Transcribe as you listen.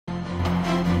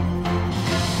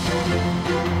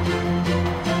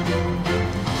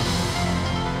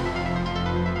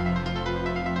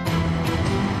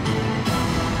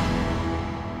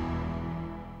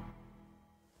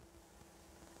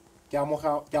ke a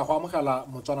go amogela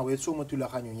motswana wetso mo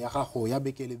thulaganyong ya gago ya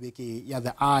beke le beke ya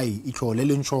The Eye itlho le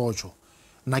lentšhotšho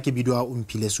nna ke bidiwa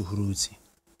Omphile Sehurutshe.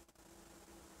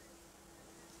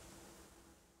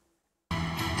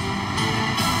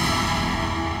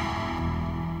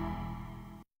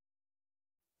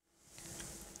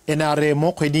 Ena re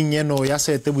mo kgweding eno ya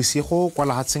Seetebosigo kwa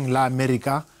lehatsheng la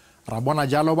America ra bona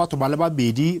jalo batho ba le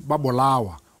babedi ba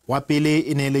bolawa. Wa pele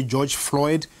e ne le George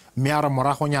Floyd mme a re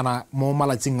moragonyana mo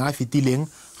malatsing a fetileng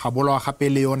ga bolwa gape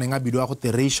le yone nga bidiwa go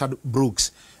te Rayshard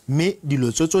Brooks mme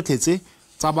dilo tsotlhe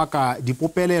tsa baka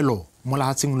dipopelelo mo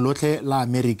lehatsheng lotlhe la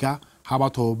America ga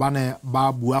batho ba ne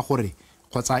ba bua gore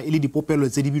kgotsa ile dipopelo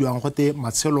tse di bidiwang go te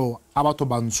matshelo a batho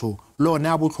bantsho le one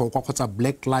a botlhokwa kgotsa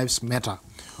Black Lives Matter.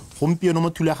 Gompieno mo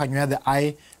thulaganyo ya The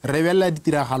Eye re belela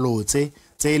ditiragalo tse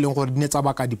e leng gore di ne tsa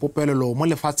baka dipopelelo mo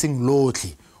lefatsheng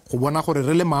lotlhe go bona gore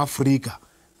re le maAforika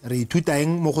re ithuta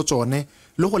eng mo go tsone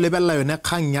le go lebelela yone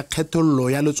kgang ya kgethololo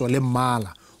ya letso le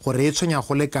mmala gore e tshwenya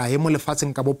go le kae mo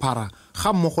lefatsheng ka bophara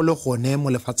ga mmogo le gone mo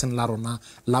lefatsheng la rona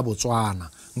la Botswana.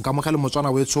 Nka mogele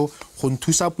motswana wetso go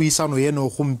nthusa puisano eno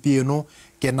gompieno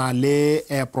ke na le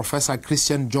Professor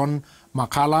Christian John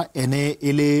Makala ene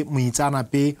e le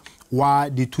moitsanape wa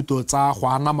dithuto tsa go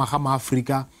anama ga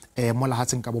maAforika mo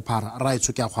lehatsheng ka bophara. Ra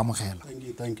etso ke a go amogela.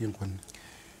 Thank you.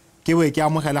 Ke we ke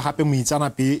amogela gape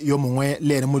moitsanape yo mongwe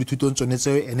le ene mo dithutong tsone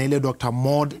tseo ene le Dr.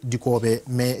 Maud Dikobe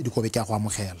me Dikobe ke a go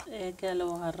amogela. Ke a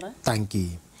leboga. Thank you.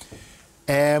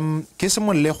 Ke se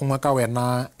molle gongwe ka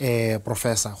wena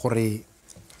professor gore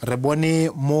re bone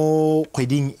mo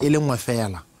kgweding e le nngwe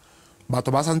fela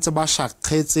batho ba santse ba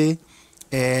shakgetse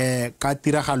ka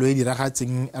tiragalo e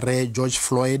diragatseng re George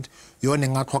Floyd yo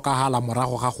neng a tlhokagala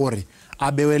morago ga gore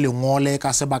a bewe lengole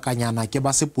ka sebakanyana ke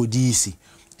ba sepodisi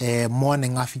mo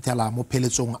neng a fitlhela mo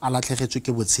pheletsong a latlhegetswe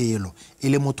ke botshelo e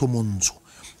le motho montsho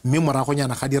mme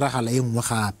moragonyana ga diragala e nngwe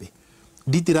gape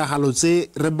ditiragalo tse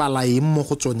re balaeng mo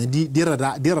go tsone di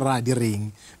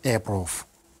reng prof.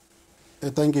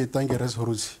 Thank you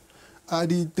Sehurutshe. A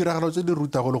ditiragalo tse di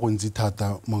ruta go le gontsi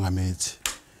thata mongametsi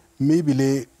mme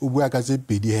ebile o bua ka tse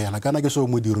pedi hela kana ke so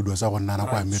mo dirudo sa go nna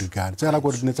kwa America tse la go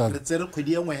re tsa re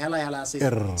kgwedi engwe hela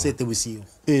Seetebosigo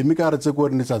mme ka re tse go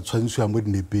re tsa tshwantshiwa mo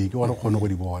dinepeng ke gore kgone go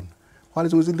di bona ga le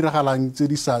tse di diragalang tse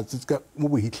di sa mo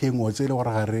bohitlheng o tse le gore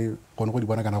ga re kgone go di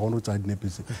bona kana go no tsa dinepeng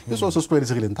ke so se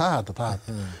tlwaelesegileng thata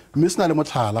mme sena le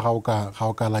motlhala ga o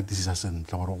ka latisisa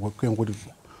sentle gore go eng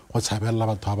go tshabela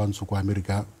batho ba bantsho kwa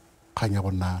America kganya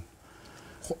go nna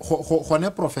gone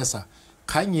professor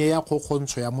kganye ya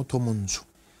kgogontsho ya motho montsho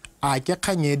a ke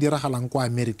kganye diragalang kwa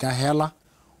America hela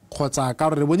kgotsa ka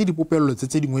re bone dipopelelo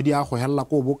tse dingwe di a go hela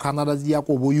ko bo Canada di ya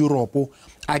ko bo Europe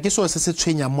a ke so se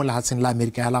tshwenyang mo lehatsheng la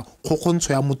America hela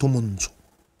kgogontsho ya motho montsho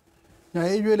ya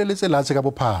e jweleletse latshe ka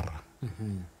bophara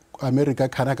America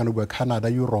kana bua Canada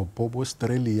Europe bo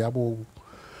Australia bo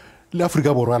le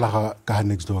Afrika borwa la ka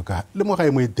next door ka le mo ga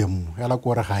e mo etemo ya la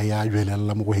go re ga ya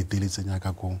jwelela mo go heteletsenya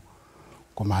ka ko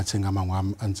mahatsheng a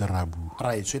mangwe a ntse ra bua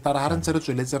right so tara ha re ntse re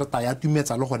tsweletse re taya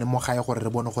tumetsa le gone mo gae gore re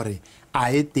bone gore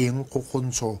a e teng go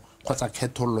gontsho kgotsa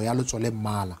kgethololo ya letso le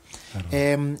mmala.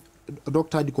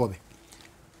 Dr. Dikobe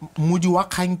modi wa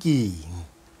khankeng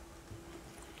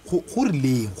go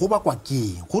rileng go ba kwa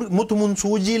keng gore motho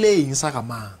montsho o jileng sa ga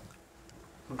mang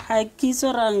ha ke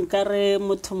sorang ka re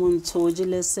motho montsho o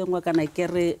jile sengwe kana ke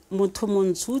re motho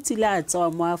montsho o tsile a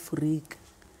tsewa mo Aforika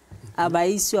a ba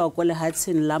isiwa ko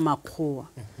lehatsheng la makgowa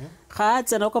ga a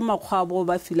tsena ko makgowa bo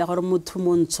ba fila gore motho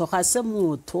montsho ga se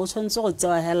motho o tshwanetse go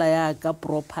tsewa hela ya ka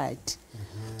property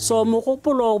so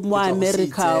mogopolo mo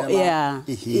America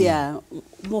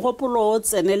mogopolo o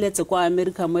tseneletse kwa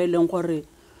America mo eleng gore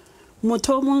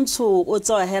motho montsho o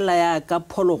tsewa hela ya ka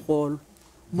phologolo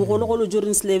bogologolo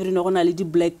during slavery no go na le di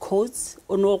black coats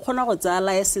o no kgona go tsaya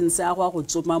license ya go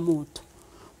tsoma motho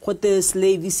go te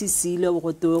slave sisile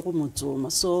go te go motsoma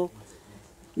so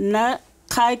na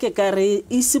ga ke ka re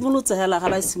e simolotse hela ga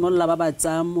ba simolla ba ba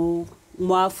tsa mo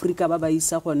Aforika ba ba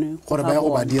isa gone gore ba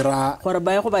go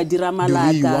ba dira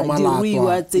malata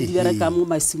diruiwa tse di bereka mo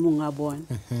masimong a bone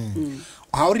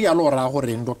ha o ri ya lo ra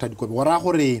gore Dr. Dikobe o ra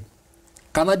gore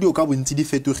kana dio ka bontsi di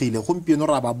fetogile gompieno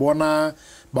ra ba bona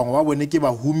bangwe ba bone ke ba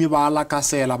humi ba la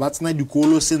kasela ba tsena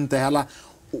dikolo sente hela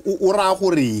o ra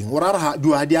gore o ra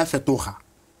dio ha di a fetoga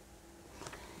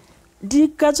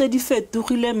di ka tse di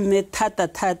fetogile mme thata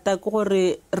ke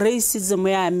gore racism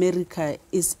ya America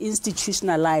is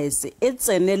institutionalized e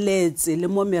tseneletse le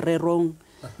mo mererong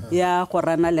ya go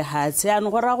rana lehatshe ya no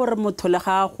go ra gore motho le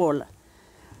ga a gola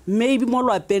maybe mo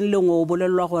lwapeng lengwe o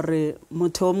bolelwa gore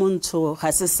motho o montsho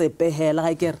ga se sepehela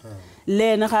ga kere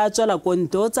le ene ga a tswela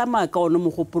konto o tsamaya ka one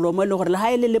mogopolo mo le gore le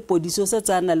ha ile le podiso se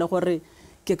tsana le gore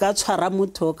ke ka tshwara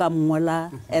motho ka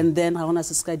mmola and then ga gona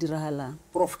se se ka diragalang.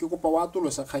 Prof ke kopa wa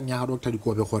atolosa kgang ya ga Dr.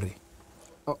 Dikobe gore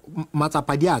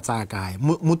matsapa di a tsaya kae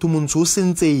motho montsho o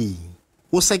sentse eng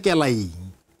o sekela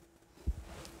eng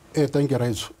thank you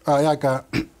Raitso ya ka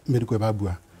mediko ba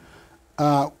bua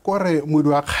kore modi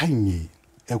wa kganye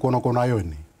e kono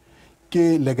yone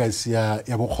ke legacy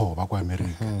ya bokgoba kwa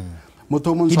America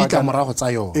motho mo ntse ka morago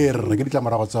tsa yone re ke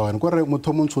ditlamorago tsa yone kore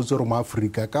motho mo ntse re mo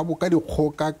Africa ka boka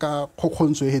dikgoka ka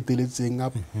khokgontsho e heteletseng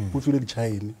a bofile di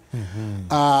China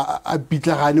a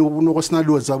pitlagane go sena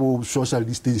dilo tsa bo social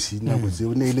distancing na botse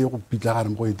o ne ile go pitlagane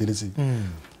mo go heteletseng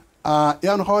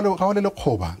ya no ga o le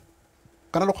lekgoba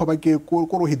kana lekgoba ke ko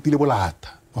ro hetile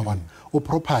bolata wa bona o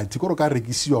property ko ro ka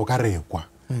rekisiwa o ka rekwa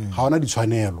ga ona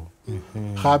ditshwanelo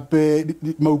gape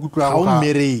maikutlo a go ga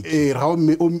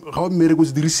o mmere go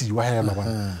se dirisiwa hela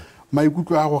bona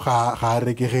maikutlo a go ga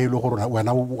rekegelo gore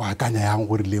wena o akanya yang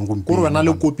gore leng go gore wena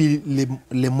le kopi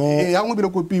le mo ya ngo bile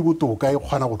kopi botoka e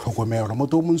kgona go tlhokomela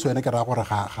motho o montse ene ke ra gore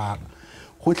ga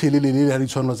go tlhelelele le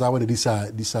ditshwanelo tsa bone di sa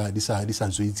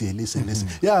tsweitsele senese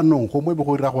ya no go mo be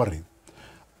go dira gore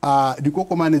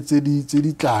dikokomane tse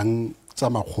di tlang tsa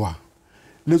makgwa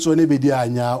le tsone be di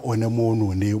anya one mo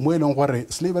none mo eleng gore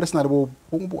slavery sena le bo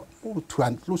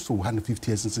 250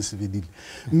 years since se vedile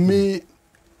mme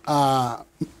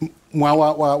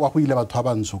wa go ile batho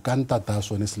ba bantsho ka ntata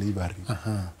sone slavery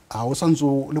o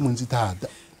santso le montsi thata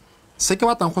se ke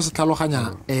batlang go se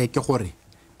tlhaloganya ke gore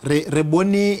re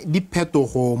bone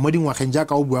diphetogo mo dingwageng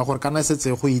jaaka o bua gore kana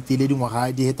setse go itile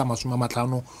dingwaga di heta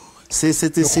 50 se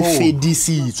setse se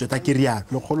fedisitswe ta ke rialo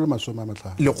lekgolo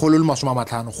le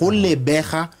 50 go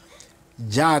lebega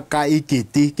jaaka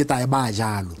ekete ke ta ba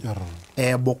jalo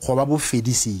bokgoba bo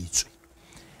fedisitswe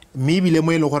mme bile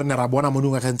mo ile gore ne ra bona mo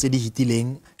dingwageng tse di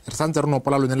hitileng re santse re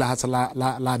nopola lone le hatsa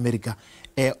la America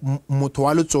motho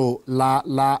wa letso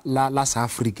la South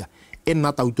Africa e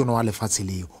nna tautona wa lefatshe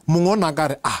leo mongwe o na ka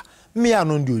re mme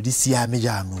yanong dio di siame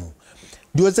jaanong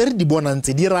dio tse re di bona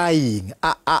ntse di raeng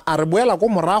a re boela go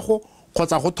morago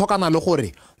kgotsa go thokana le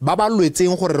gore ba ba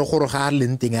lwetseng gore re goroga a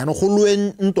leng teng yana go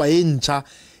lwe ntwa e ntšha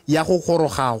ya go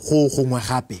goroga go gongwe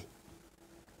gape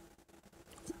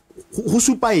go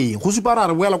supa eng go supa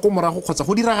re boela go morago kgotsa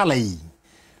go diragala eng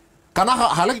kana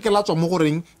ga le ke la tswa mo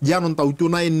goreng jaanong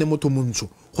tautona e nne motho montsho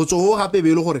go tswa go gape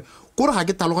be le gore gore ga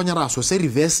ke tlhaloganya ra so se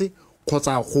reverse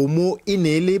kgotsa go mo e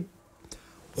ne le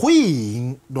go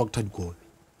eng Dr. Dikobe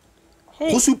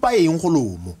go supa eng go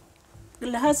lomo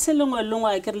le ha se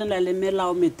lengwe a ke re na le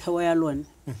melao metheo ya lone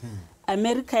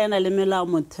America yana le melao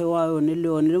motheo wa yone le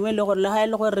yone le le gore le ha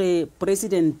ile gore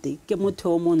president ke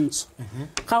motheo montsho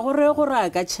ga gore a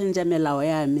ka change melao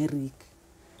ya America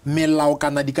melao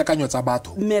kana dikakanyo tsa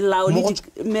batho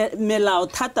melao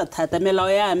thata melao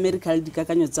ya America le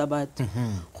dikakanyo tsa batho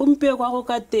gompieno kwa go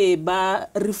ka te ba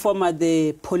reforma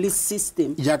the police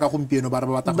system jaaka gompieno ba re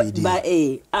ba batla go e dira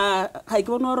ga ke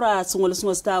bona ra sengwe le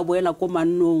sengwe se ta boela ko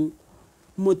mannong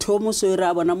motho mo so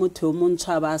ira bona motho mo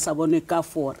ntshwa ba sa bone ka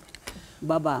for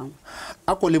ba bang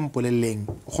a ko le mpoleleng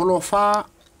go lo fa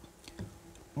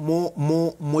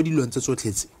mo dilong tse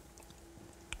tsotletse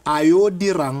a yo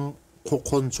dirang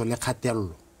khokgontsho le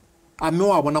kgatello a mme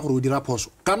wa bona gore o dira phoso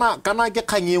kana ke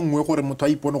kgang e nngwe gore motho a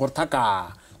ipone gore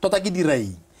thaka tota ke dira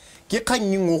eng ke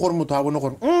kgang e nngwe gore motho a bone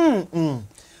gore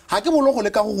ha ke bolo go le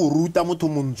ka go ruta motho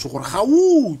montsho gore ga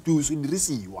o tu se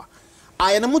dirisiwa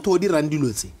a ena motho o dirang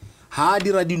dilo tse ha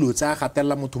dira dilo tse a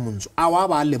gatella motho montsho a wa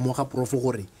ba lemoga prof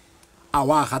gore a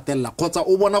wa gatella kgotsa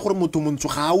o bona gore motho montsho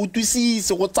ga o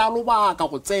twisise go tsalo baka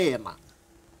go tsena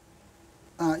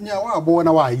nya wa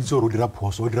bona wa itse go dira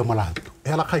phoso o dira molato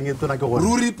hela kgang e tona ke gore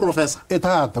ruri professor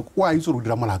thata wa itse go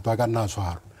dira molato a ka nna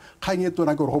tshwaro kgang e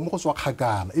tona ke gore go mo go tswa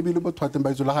kgakala e bile motho a teng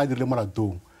ba itse la ga dire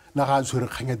molatong la ga tshwere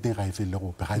kgang e teng ga e felle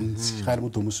gope gantsi ga le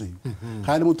motho mo seo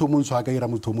ga le motho mo ntshwa a ka ira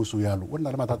motho mo seo yalo o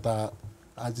nna le mathata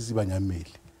a tsitsibanya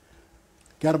mmele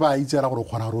ke re ba itse ra gore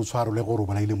kgona go tshwaro le gore o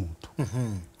bona ile motho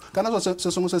kana se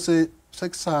sengwe se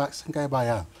sa nka e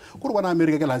baya gore bona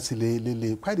America ke la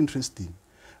le quite interesting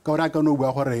ka ora ka no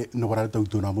bua gore ne go ra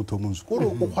tautona motho montsho gore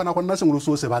o kgona go nna sengwe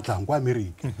le se batlang kwa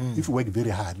America if you work very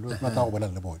hard lo batla go bona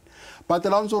le bona but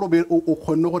la ntse o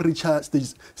kgonne go reach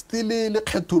stages still le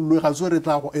kgethollo ga so re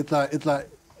tla go etla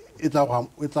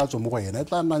tswa mo go yena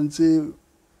etla nantse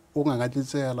o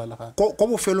ngangatletsela le ga ko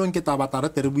bofelong ke taba tare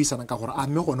tere buisana ka gore a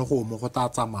mme gone go mo go tla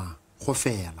tsama go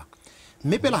fela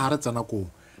mme pele ha re tsena ko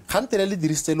gantele le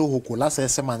dirisitse le go kola se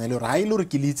semane le re ha ile re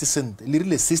ke le itse sente le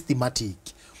rile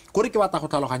systematic gore ke batla go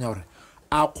tlhaloganya gore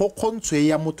a khokgontswe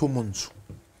ya motho montsho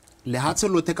le hatse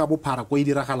lothe ka bophara go e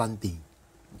diragalang teng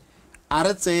a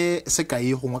re tse se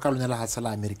kae gongwe ka lone le hatse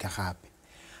la America gape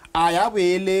a ya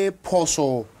boele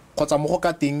phoso kgotsa mo go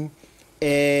ka teng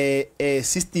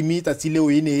system tatsi leo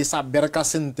e ne e sa bereka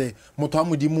sente motho wa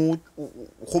modimo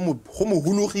go mo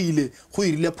hulugile go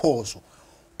irile phoso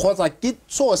kgotsa ke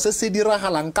so se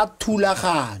diragalang ka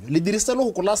thulaganyo le dirisele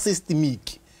go kola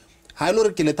systemic ha ile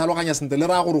re ke le tlhaloganya sente le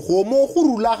ra gore go mo go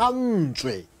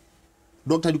rulagantswe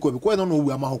Dr. Dikobe ko ena no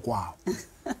bua ma go kwao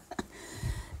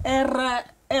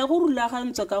go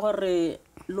rulagantswe ka gore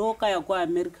lo ka ya kwa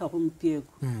America gompieko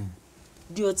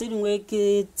dio tse dingwe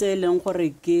ke tse leng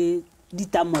gore ke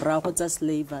ditamorago tsa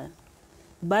slavery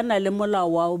ba na le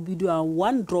molao wa o bidiwa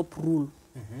one drop rule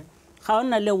ga o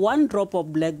na le one drop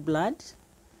of black blood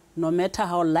no matter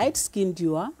how light skinned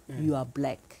you are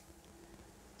black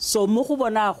so mo go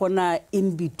bona gona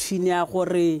in between ya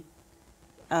gore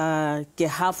ke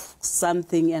half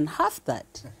something and half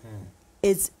that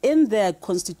it's in their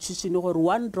constitution or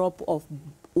one drop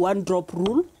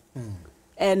rule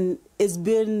and it's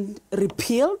been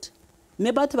repealed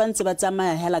me batho ba ntse ba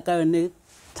tsamaya hela ka yone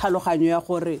tlhaloganyo ya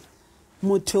gore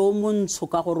motho o montsho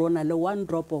ka gore ona le one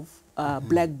drop of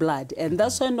black blood and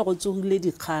that's why no go tsogile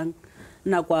dikgang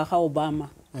na kwa ga Obama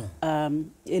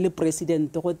ele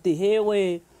president go te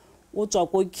hewe o tswa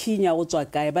ko Kenya o tswa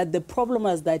kae but the problem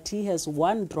is that he has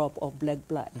one drop of black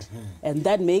blood and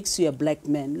that makes you a black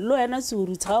man lo ena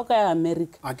Sehurutshe ka ya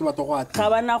America a ke batho go ati ga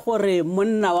bana gore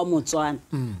monna wa Botswana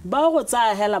ba go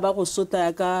tsaya hela ba go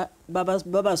sota ka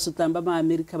ba sotang ba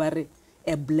America ba re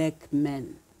a black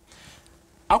man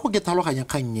a go ke tlhaloganya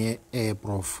kganye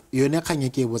prof yone kganye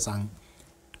ke botsang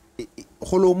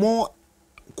golo mo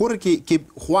gore ke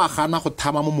go a gana go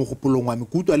thama mo mogopolong wa me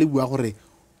kutwa le bua gore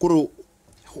go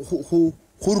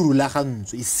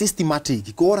rulagantswe is systematic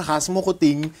ke gore ga se mo go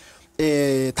teng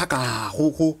thaka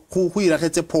go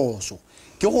iragetse phoso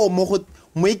ke go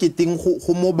mo eketeng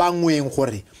go mo bangweng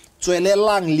gore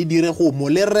tswelelang le dire go mo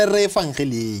le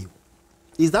rerefanggeleo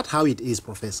is that how it is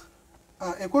professor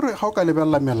e gore ga o ka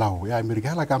lebella melao ya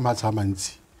America la ka matsa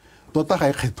mantsi tota ga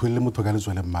e kgetholle motho ka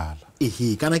letswele mmala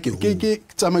kana ke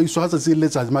tsamaiso ga tse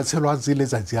letsa matshelo a tse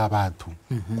letsa tsia batho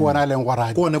go ona leng go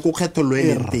radi go ne go kgethollo e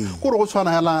leng teng gore go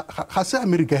tshwana hela ga se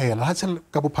America hela ga tshela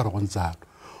ka bophara go ntsalo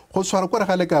go tshwana gore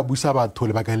ga le ka busa batho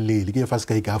le ba ka lele ke fa se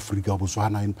ka ka Africa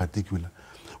Botswana in particular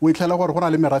o itlhela gore go na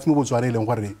le merafe mo Botswana e leng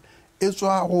gore e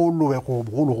tswa go lowe go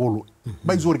bogologolo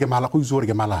ba itse gore ke mala go itse gore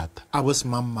ke malata a bo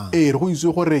semamma re go itse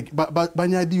gore ba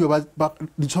nyadiwe ba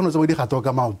ditshwano tsa bo di gato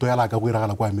ka maoto ya la ka go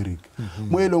iragala kwa America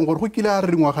mo e leng gore go kila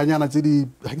re ngwaganyana tse di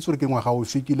ga ke tsore ke ngwaga o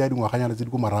fikile di ngwaganyana tse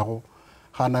di go marago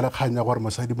ga na le khanya gore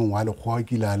mosadi mongwe a le go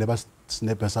kila le ba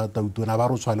snepe sa tautona ba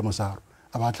ro tswa le mosaro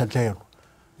a ba tlhatlhelo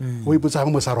o ipotsa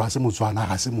mo mosaro ga se Motswana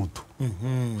ga se motho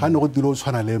ga ne go dilo o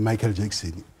tshwana le Michael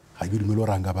Jackson ga ke dumelo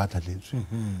ranga ba tlhatlhetswe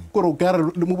gore o ka re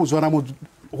le mo Botswana mo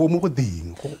go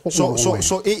ding so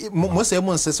mo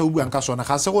seemong se se o buang ka sona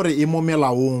ga se gore e mo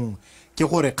melaong ke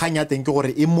gore kganya teng ke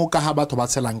gore e mo ka ha batho ba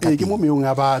tshelang ka ke mo meong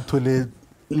ya batho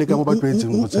le ka mo ba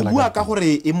twetseng go tshela o bua ka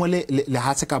gore e mo le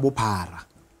ha se ka bophara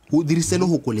o dirisele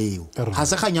go koleo ga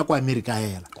se ganya kwa America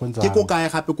hela ke ko kae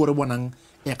gape gore bonang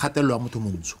e kgatelelo ya motho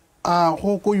montsho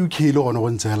go UK le gone go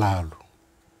ntselalo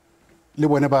le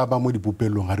bone ba mo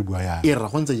dipopelong ga re bua ya e ra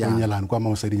go ntse jang nyalane kwa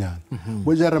maosedinyana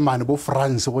bo Germany bo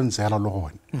France go ntsela le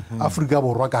gone Africa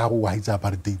borwa ka go wa itsa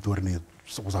apartheid gore ne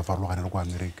go sa farologana le kwa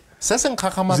America se seng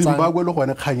khagamatsang Zimbabwe le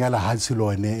gone khanyala ha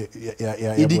tshilone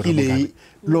ya idikile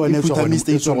lone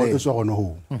so gone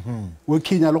ho wo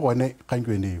Kenya le gone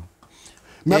kangwe neo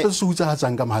mme ba se utsa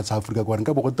tsang ka mahatsa Africa gore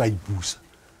ka bo go twa ipusa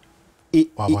e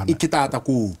kitata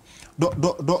ku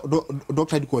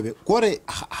Dr. Dikobe gore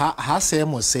ha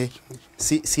seemo se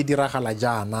diragala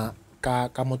jana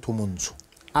ka motho montsho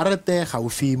a rete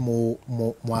gaufi mo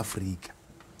Africa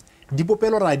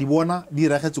dipopelo ra di bona di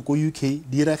iragetse ko UK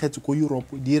di iragetse ko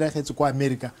Europe di iragetse ko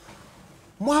America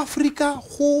mo Africa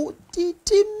go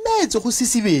titimetse go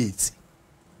sisibetse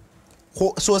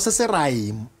go so se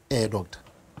rai doctor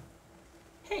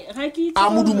a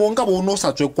modumong ka bono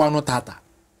sa tswe kwano thata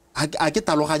a ke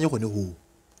taloganye gone go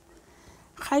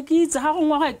ga ke itse ga go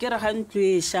ngwaga ke re ga ntlo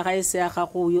e sha ga e se ya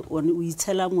gago o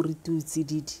itshela moriti o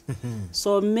tsididi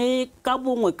so me ka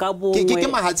bongwe ke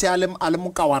mahatsi a le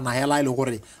mokawana hela ile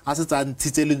gore a se tsa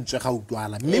ntshitse lentswe ga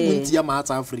utwala mme bontsi ya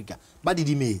mahatsa Africa ba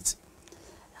didimetse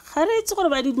ga re itse gore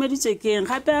ba didimeditswe keng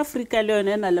gape Africa le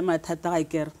yone na le mathata ga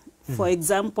kere for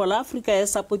example Africa e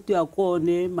supportiwa ko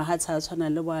ne mahatsa a tshwana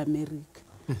le bo America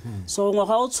so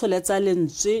ngwaga o tsholetsa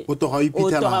lentswe o toga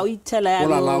o ithela ya o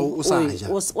lala o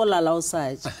saja o lala o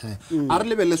saja a re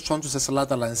lebele setshwantsho se se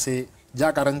latalang se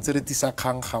jaaka re ntse re tisa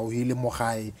kgang gaufi le mo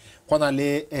gae go na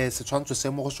le setshwantsho se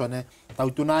mo go sone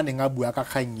Tautona a neng a bua ka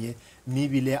kgang ye mme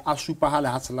ebile a supa ga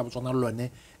lehatshe la Botswana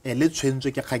lone le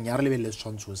tshwentswe ke kgang ya re lebelele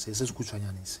setshwantsho se se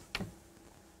khutshwanyane se.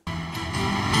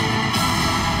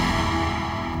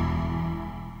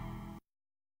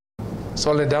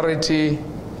 Solidarity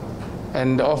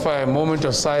and offer a moment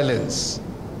of silence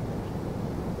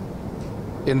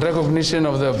in recognition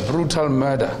of the brutal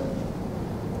murder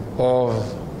of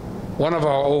one of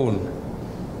our own,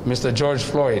 Mr. George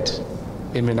Floyd,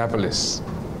 in Minneapolis.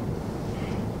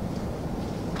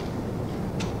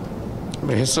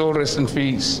 May his soul rest in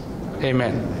peace.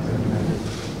 Amen.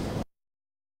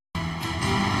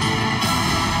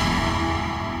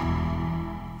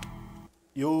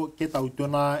 Yo ke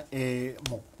Tautona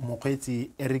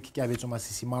mokgweetsi Eric ke abetso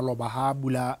Masisi Maloba ha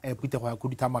bula phuthego ya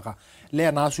khuduthamaga le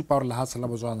yena a supa gore lehatshe la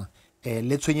Botswana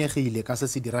le tshwenyegile ka se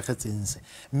se diragetseng se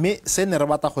mme se ne re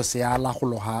batla go se ala go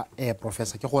loga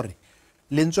professor ke gore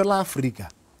lentswe la Afrika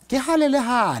ke hale le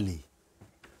hale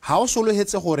ha o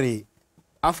solohetse gore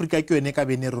Afrika ke yone ka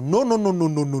bene re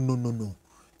no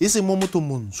e se mo motho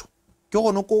montsho ke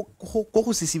gone ko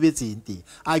go sisibetseng teng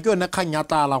a ke yone kgang ya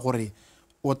tlala gore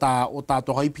o ta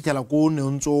toga iphitlhela ko ne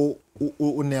o ntso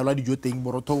o neelwa dijo teng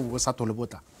borotho bo sa thole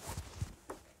botla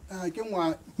ke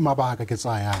ngwa mabaka ke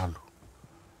tsaya yalo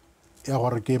ya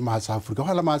gore ke matsha Afrika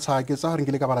go la matsha ke tsaya gore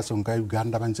ke le ka bala seng ka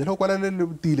Uganda ba ntse le go le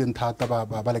tileng thata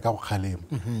ba le ka go kgalema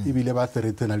ebile ba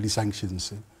threatena le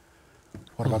sanctions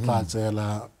gore ba tla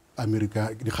tsela America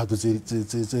di kgato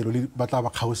tse le ba tla ba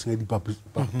kgaoseng di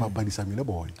papadisa mele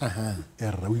boy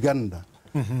Uganda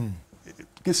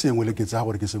ke sengwe le ke tsa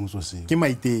gore ke sengwe so se ke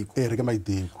maiteko re ke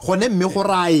maiteko gone mme go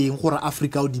raeng gore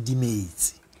Africa o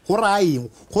didimetse go raeng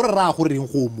gore ra go reng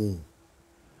go mo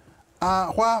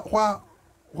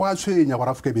go tshwenya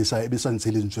gore Africa be sa ntse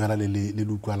le ntswela le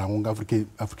lutlwalang ga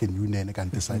African Union ka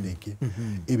nte sa leke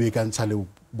e be ka ntsha le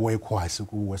boe khwase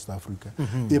ku West Africa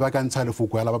e ba ka ntsha le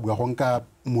foko ya la ba bua go nka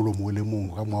molomo le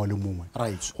mongwe ka ngwao le mongwe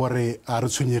gore a re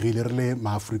tshwenyegile re le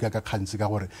maAfrika ka kgantsi ka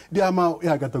gore di ama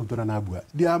ya ka Tautona na bua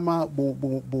di ama bo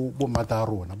mata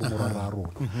rona bo morara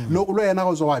rona lo yena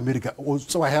go tswa America o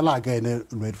tswa hela ka ene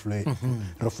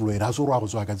Floyd ha so ro go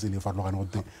tswa ka tsele fa logane go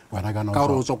te wana kana ka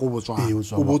ro tswa go Botswana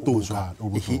o bototswa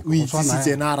o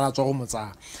itsitse na ra tswa go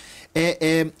motsa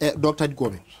Dr.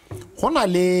 Dikobe gona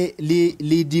le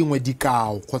dingwe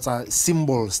dikao kgotsa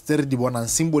symbols tse re di bonang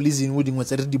symbolism o dingwe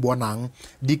tse re di bonang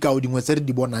dikao dingwe tse re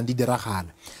di bonang di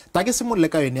diragala ta ke semolle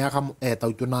ka yone ya ga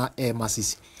Tautona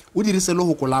Masisi o dirise le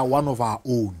hokola one of our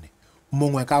own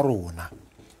mongwe ka rona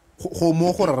go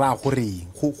mo gore ra go reng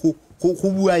go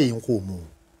bua eng go mo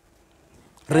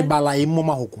re bala eng mo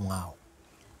mahokong ao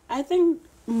I think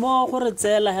mo gore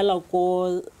tsela hela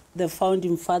ko the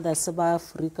founding fathers of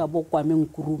Africa,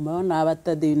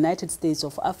 the United States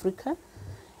of Africa,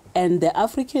 and the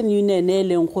African Union,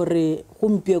 the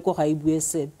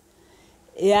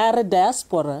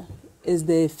diaspora is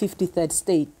the 53rd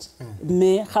state.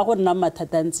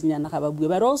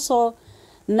 But also,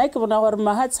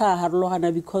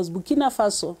 because Burkina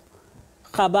Faso,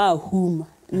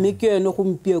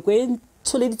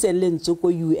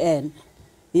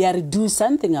 UN, do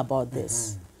something about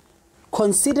this.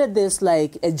 Consider this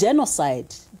like a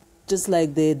genocide, just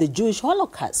like the Jewish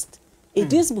Holocaust.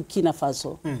 It is Burkina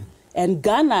Faso. And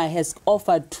Ghana has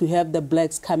offered to have the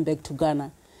blacks come back to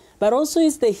Ghana. But also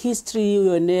it's the history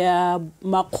are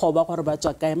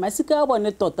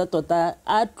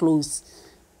close.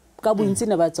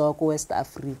 West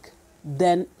Africa.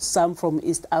 Then some from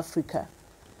East Africa.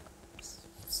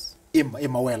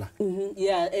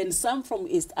 Yeah, and some from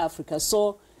East Africa.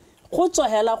 So,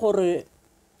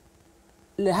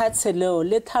 le hatseleo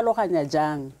le tlhaloganya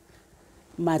jang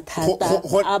mathata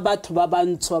a batho ba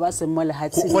bantsho ba se mo le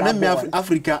hatsela gone me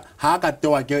Africa ha ka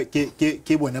tewa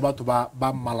ke bone batho ba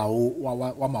malao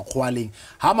wa makgwaleng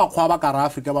ha makgwa ba ka ra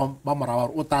Africa ba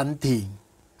morawa o tanteng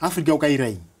Africa o ka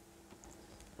ireng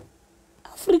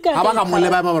Africa ha ba ka molle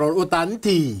ba o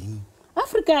tanteng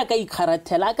Africa ka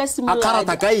ikgarathela ka simola a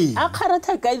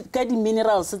kgaratha ka di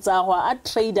minerals tsa go a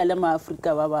trade le ma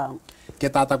Africa ba bang ke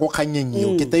tata go kganyeng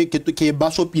eo ke ba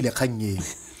sopile kganyeng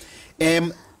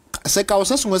se ka o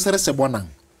se sengwe se re se bonang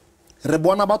re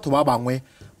bona batho ba bangwe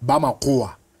ba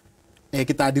makgoa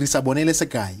ke ta dirisa bone le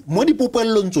sekai mo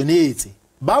dipopellong tsonetse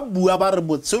ba bua ba re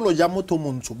botshelo ja motho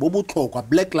montsho bo botlhokwa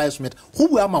Black Lives Matter go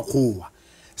bua makgoa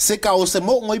se ka o se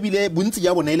mo ngwe bile bontsi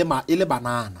ja bone ile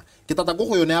banana ke tata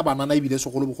go yone ya banana ibile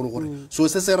segolo bogolo gore so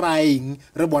se se raeng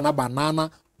re bona banana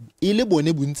ile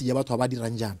bone bontsi ya batho ba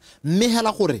dirang jana mme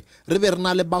hela gore re be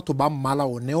rena le batho ba mmala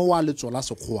one wa letsola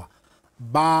sekgoa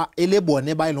ba ele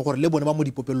bone ba ile gore le bone ba mo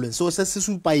dipopellong so se se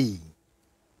supa eng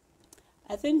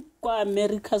I think kwa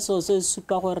America so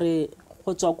supa gore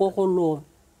go tswa go golo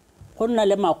go nna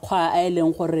le makgwa a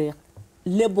eleng gore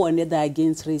le bone the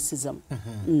against racism.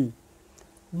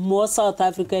 Mo South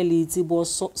Africa le itse bo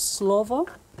Slovo.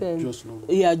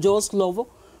 Yeah, Joe Slovo.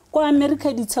 Kwa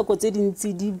America di tsheko tse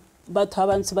dintsi di batho ba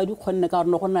bantsi ba di khonne ka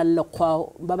gore go na le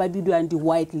lekgwa ba ba bidiwang di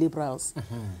white liberals.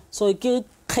 So ke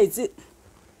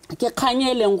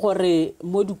kganyeleng gore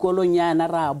mo dikolong yana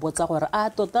ra botsa gore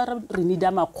tota re need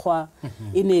makgwa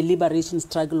in a liberation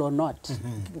struggle or not.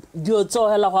 Dio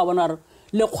tsohela go bona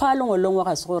le khwalo ngolongwe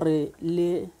ga se gore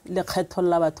le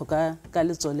kgetholla batho ka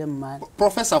letsole mmane.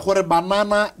 Professor gore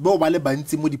banana bo ba le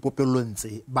bantsi mo dipopelong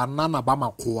tse banana ba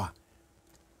makgoa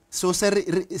so se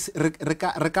re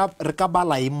ka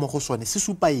bala eng mo go sone se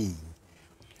supa eng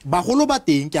bagolo ba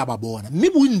teng ke a ba bona mme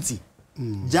bontsi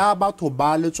ja batho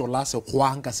ba letsola se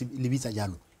khoang ka se lebitsa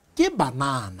jalo ke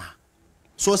banana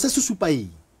so se supa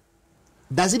eng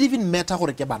does it even matter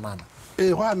gore ke banana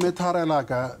go a matterela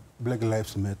ka Black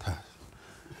Lives Matter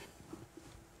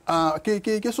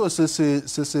so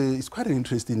it's quite an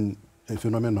interesting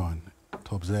phenomenon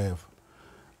to observe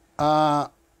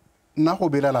na go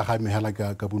belela ga mehela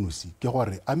ka bonosi ke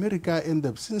gore America end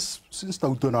up since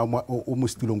tautona o mo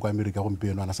stilong kwa America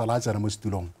gompieno ana sala tsena mo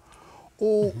stilong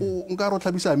o nka ro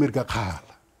tlhabisa America khala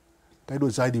ka dio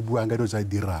tsa di buang ka dio tsa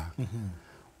dirang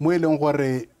mo eleng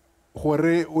gore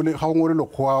o le ga ngore le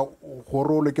khoa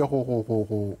gore le ke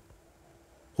go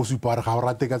supara ga o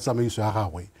rate ka tsamaiso ya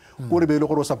gagwe gore be le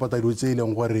gore o sapota dio tse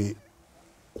eleng gore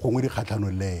gongwe di khatlano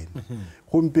le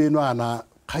gompieno ana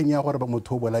khanya gore ba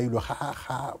motho bola ilo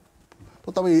ga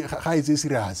tota ga itse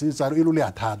serious tsa re ile le a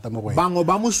thata mo go bango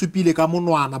ba mo supile ka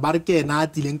monwana ba re ke ena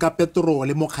atileng ka petrol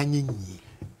mo kganyeng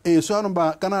so ano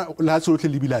ba kana la tsotlhe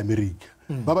le bila America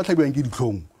ba ba tlhabiwang ke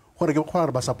ditlhong gore ke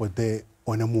gore ba supporte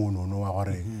one mono no wa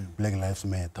gore Black Lives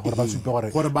Matter gore ba supe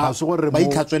gore ba se gore ba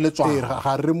itlhatsweletswa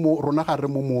ga re mo rona ga re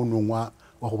mo monongwa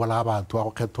wa go bola batho wa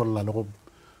go kgetholla le go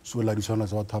sola ditshwana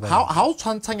tsa batho ba ha o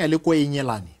tshwantshanya le ko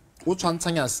enyelane o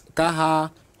tshwantshanya ka ha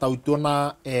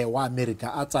tautona wa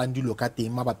America a tsang dilo ka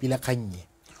teng mabapi le kgannye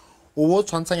o bo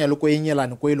tshwantshanya le ko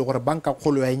enyelane ko ile gore banka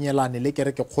kgolo ya enyelane le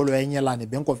kereke kgolo ya enyelane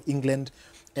Bank of England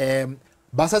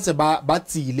ba satse ba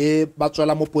tsile ba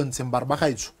tswela mo pontsheng ba re ba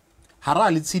gaitso ha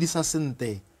ra le tshedisa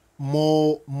sente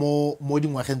mo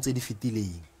dingwageng tse di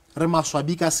fetileng re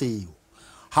maswabi ka seo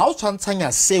ha o tshwantshanya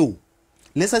seo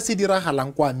le se se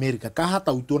diragalang kwa America ka ha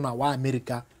tautona wa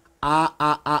America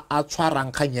a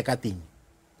tshwarang kganye ka teng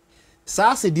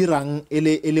sa se dirang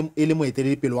ele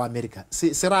moeteledipele wa America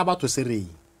se ra batho se reng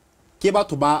ke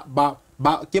batho ba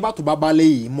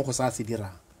balei mo go sa se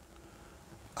dirang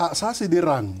sa se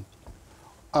dirang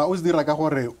o se dira ka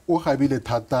gore o gabile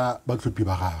thata batlhophi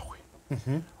ba gagwe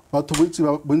batho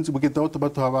bontsi bokete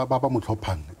batho ba mo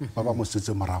tlhophang ba ba mo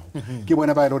setse morago ke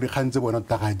bona ba ile di khantse bona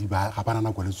tagadi ba ga bana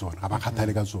nako le tsone ga ba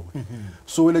kgathale ka tsone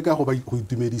so le ka go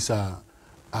itumedisa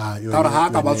yo ha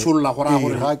ka ba tsholla gore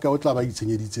ga ka o tla ba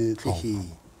itsenyeditse tlhogo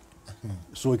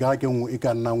so ka ke e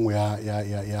ka nna ngwe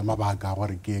ya mabaka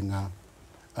gore ke nga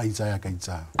a itsaya ka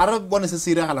itsa a re bone se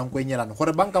se iragalang go enyelana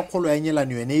gore banka kgolo ya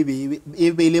enyelane yone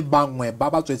e be le bangwe ba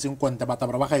ba tswetseng konte ba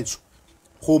tabara ba gaitso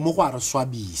go mo go a re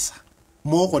swabisa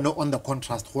mo gone on the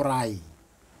contrast go rai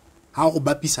ha go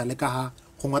bapisa le ka ha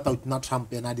go ngata utna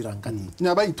Trump ena dirang ka teng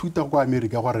nya ba ithuta go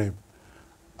America gore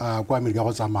kwa America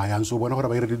go tsamaya so bona gore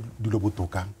ba ire dilo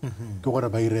botoka ke gore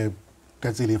ba ire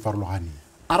ka tsele farologane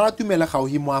a ra tumela ga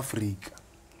o hi mo Africa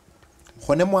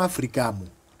gone mo Africa mo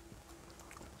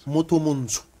motho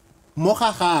montsho mo ga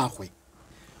gagwe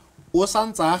o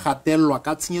santsa gatelwa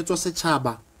ka tshenyetso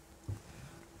setšhaba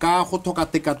ka go thoka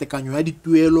tekatekanyo ya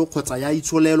dituelo kgotsa ya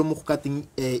itsholelo mo go ka teng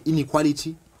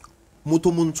inequality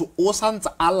motho montsho o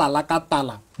santsa a lala ka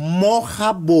tala mo ga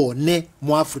bone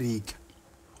mo Africa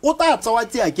o ta tsawa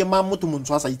tsia ke ma motho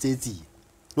montsho a sa itsetse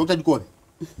Dr. Dikobe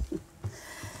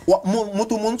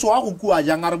motho montsho wa go kua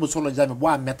jang a re botsholo jame bo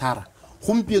a methara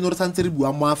gompieno re santse re bua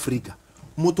mo Africa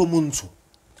motho montsho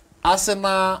a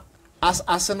sena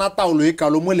taolo e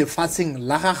kalo mo lefatsheng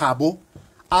la gagabo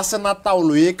a sena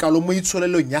taolo e kalo mo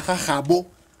itsholelong ya gagabo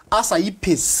a sa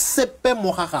iphe sepe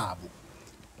mo gagabo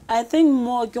I think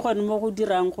mo ke gone mo go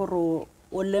dirang gore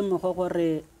o lemoge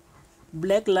gore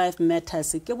Black Lives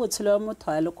Matters ke botshelo wa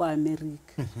motho a le kwa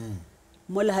America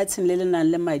mo lehatsheng le le nang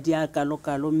le madi a kalo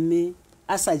mme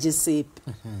a sa je sepe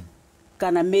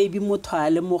kana maybe motho a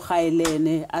le mo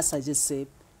gaelene a sa je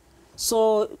sepe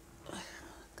so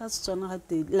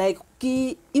like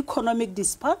ke economic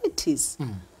disparities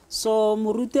so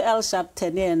moruti L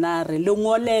Sharpton ena re le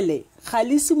ngolele ga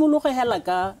le simologe hela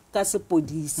ka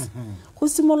sepodisi go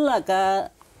simolla ka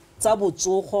tsa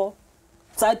botsogo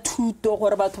tsa thuto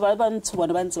gore batho ba bantsho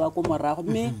bone ba ntse ba ko morago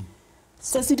mme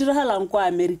se se diragalang kwa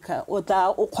America o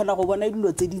kgona go bona dilo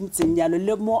tse di ntseng jalo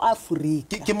le mo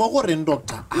Africa ke mo go reng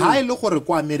doctor ha ile gore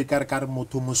kwa America re ka re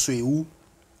motho mosweu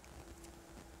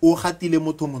o gatile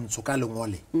motho montsho ka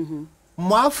lengole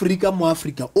mo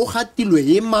Africa o gatilwe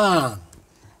e mang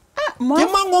ke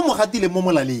mang o mo gatile mo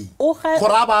molaleng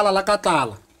gore a ba alala ka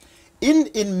tlala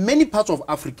in many parts of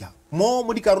Africa mo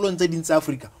dikarolong tse dintsi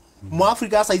Africa mo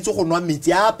Africa a sa itse go nwa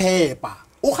metsi a phepa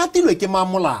o gatilwe ke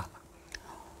mamolala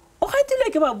o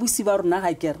gatilwe ke babusi ba rona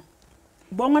ga kere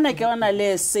bongwana ke ona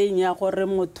le senya gore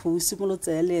motho o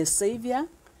simolotse le savior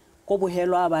go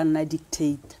bohelo a bana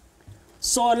dictator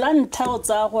so la ntha o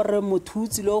tsa gore motho o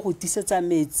tsile go tisetsa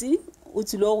metsi o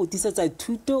tsile go tisetsa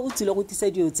thuto o tsile go tisetsa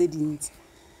dio tse dintsi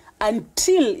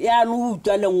until ya no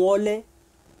utlwa lengole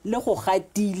le go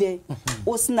gatile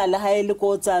o sena le haele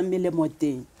go tsa melemo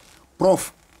teng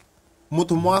prof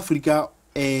motho mo Africa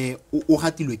o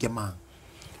gatilwe ke mang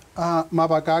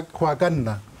mabaka go a ka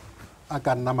nna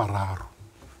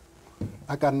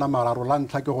mararo la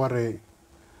ntlha ke gore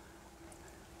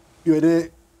yone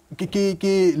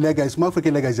ke legacy mo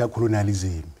Africa legacy ya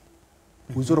colonialism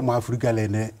o tsore mo Africa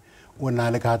lene o na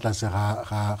le ka tlase ga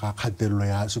kgatelelo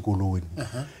ya sekoloni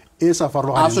e sa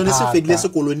farologana a sone se fedile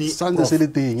sekoloni santse se le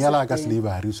teng ya la ka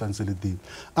slavery santse le teng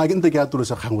a ke ntse ke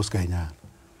atolosa kgango se kaenyana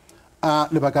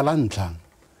lebaka la ntlha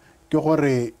ke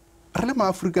gore re le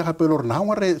maAfrika gape le rona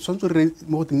ga re swantse re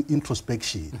mo go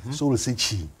introspection soul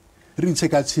searching re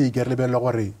itsheka-tsheke re lebelele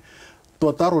gore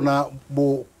tota rona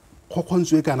bo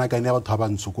kgokgontswe kana kane ya batho ba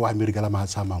bantsho ko America la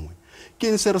mahatsha mangwe ke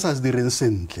eng se re sa se direng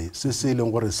sentle se se leng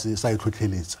gore se sa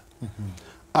itlhotlheletsa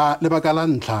lebaka la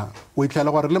ntlha o itlhela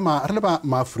gore re le ba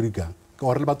maAfrika ka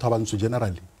gore le batho ba bantsho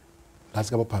generally la se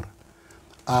ka bophara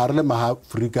re le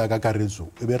maAfrika ka karetso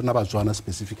e be rena Botswana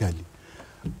specifically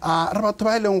re batho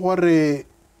ba leng gore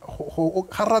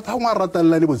ga rata ngwa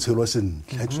ratalla le botshelo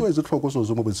sentle ke so etse tlhoko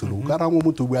so mo botshelo ka rangwe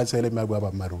motho bua tshele mme a bua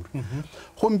ba maruri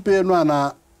gompieno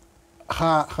ana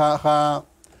ga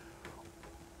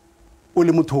o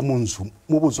le motho montsho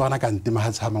mo Botswana ka ntema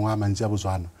ha tshama ngwa mantsi a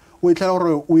Botswana o itlhela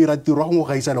gore o ira tiro go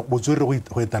gaisa le botswere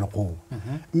go etala go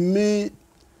mme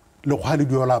le kgwale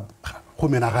diola go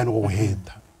menagane go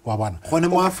heta wa bana gone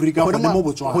mo Africa gone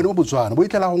mo Botswana bo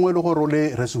itlhela gongwe le gore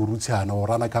le re Sehurutshe o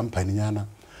rana company nyana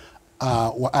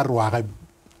wa arwa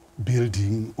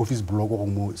building office block go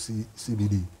mo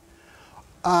CBD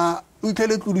o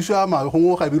itlhele tlodiso ya ma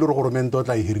gongwe ga bile re goromento o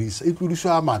tla e hirisa e tlodiso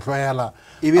ya matlo yala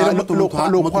e be re motho ha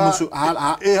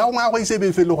ngwa go ise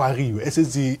be fele go agiwe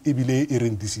esetse e bile e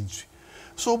rentisitswe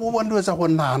so bo bona tsa go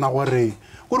nana gore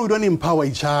we don't empower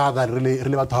each other re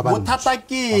le batho ba bothata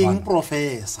ke eng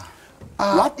professor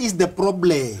what is the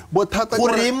problem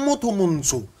gore motho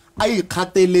montsho a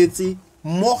ikgateletse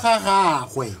mo ga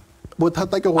gagwe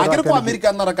bothata ke gore a ke go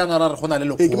American ra kana ra gona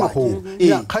le lekgwa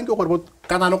ya kgang ke gore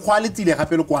kana le quality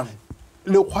gape le kwana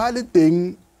le kgwale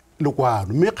teng le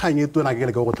kwano mme kgang e tona ke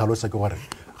le go tlhalosa ke gore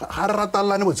ga re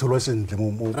ratallane botshelo sentle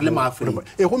mo re le maAfrika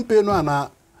gompieno ana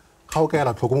ga o ka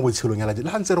ela tlhoko mo botshelong ya le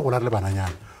ntse re go le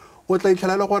bananyana o tla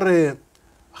itlhelela gore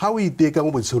ga o iteka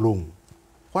mo botshelong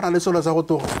go na le selo tsa go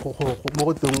mo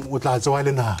go teng o tla tsewa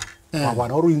le na wa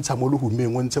bona o re intsha mo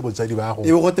lehumeng o ntshe botsadi ba go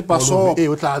e go te paso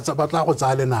o tla batla go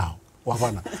tsaya le nao wa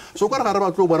bona so ka re ga re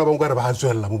batlo bona ba nkare ba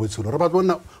tswella mo botshelo re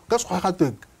batlona ka se ga gatwe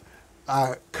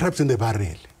crabs in the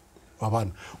barrel wa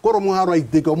bona go re mo ga re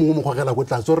iteka mo mo gogela go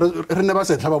tla so re ne ba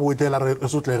se tlhaba bo itela re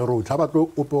sotlege re o tlhaba tlo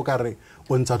o po ka re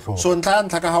o ntsa tlhogo so ntla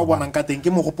ka ga o bonang ka teng ke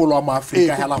mogopolo wa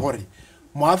maAfrika hela gore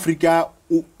moAfrika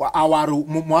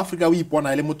o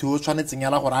ipona le motho o tshwanetseng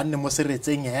yala gore a nne mo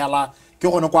seretseng hela ke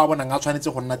gone kwa bonang a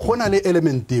tshwanetse go nna go na le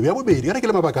element ya bobedi re ke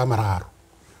le mabaka a mararo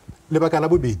lebaka la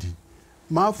bobedi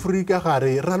maAfrika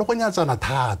gare ra le go nyatsana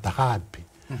thata gape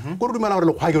go re dumela gore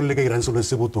le kgwa ke le ka irang selo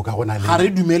se botoka go na le ga re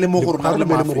dumele mo go rona le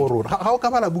maAfrika ga o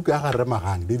ka bala buka ga re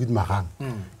Magang David Magang o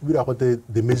dira go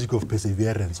the magic of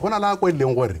perseverance go na la go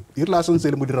leng gore e re la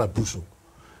sentse le mo dira puso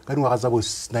ka dingwaga tsa bo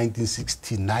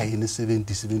 1969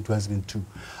 70 71 72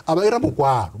 a ba ira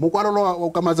mokwalo o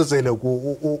ka matsatsele o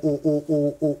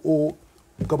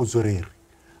ka botswerere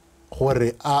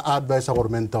gore a advise gore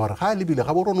mentor ga le bile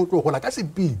ga bo rona o tlo gola ka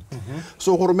speed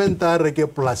so gore mentor re ke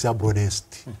plus ya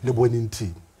broadest le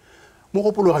boninting mo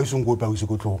go polo ga isong go pa o se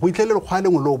go tlo go itlhele le kgwale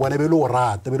ngwe le o bona be le o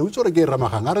rata be le o tsore ke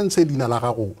Ramagang a re ntshe dina la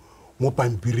gago mo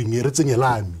pampiring e re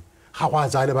tsengelame ga go a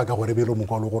tsaya le baka gore be le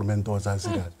mokwalo gore mentor tsa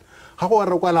se ga go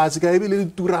re kwa la se ka e bile le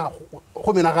tura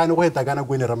go menagane go eta kana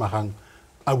go ene Ramagang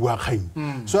a bua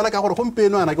kgang so la ka gore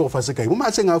gompieno ana ke go fa se kae mo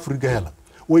matsheng a Africa hela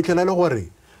o itlhela le gore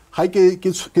ga ke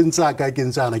ntsa ka ke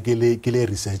ntsana ke le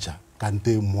researcher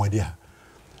kante modia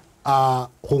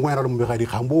go ngwana le mbegadi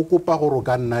kgang bo kopa gore o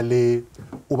ka nna le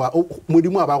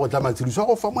modimo a ba go tla matsediso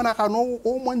go fa monagano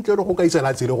o montle le go ka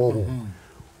isela tsele go go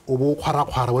o bo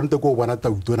kgwara bone te ko bona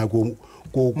tautona ko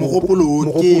mogopolo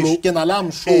ke na la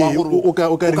msho wa gore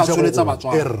o ka tsholetsa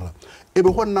batswana e be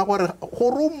go nna gore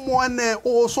gore mone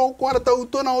o so kwa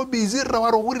tautona o busy ra wa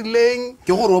re go rileng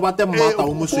ke gore o bate mmata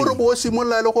o mosweu gore bo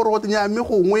simolla le gore go tnya mme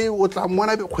gongwe o tla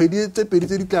mona kgwedi tse pedi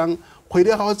tse di tlang kgwedi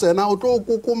ga go tsena o tlo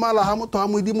kokomala ha motho a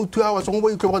modimo thua wa song bo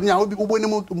itlhobo nya o bone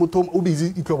motho o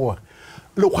busy itlhobo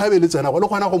le kgwabe le tsena go le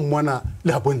gona go mmona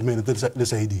le appointment le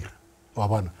sa edira wa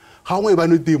bona ga ngwe ba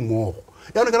nete mo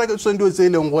ya le ka ke tsendo tse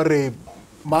leng gore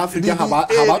maafrika ga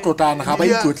ba tlotana ga ba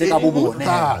itlotle ka bobone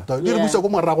di re busa go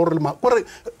morago gore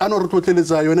ano re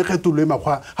tlotleletsa yone kgetolo e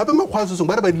makgwa gape makgwa se seng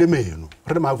ba re ba dile meno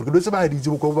re le maafrika le se ba ditse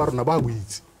boko ba rona ba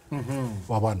buitse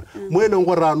wa bona mo e leng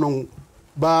gore anong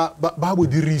ba bo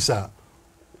dirisa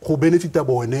go benefita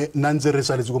bone nna ntse re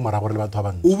saletse go morago re le batho ba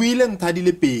bantsi o buile ntha di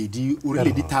le pedi o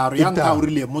rile ditharo ya ntha o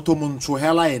rile motho montsho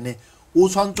hela ene o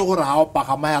tshwantse gore ha o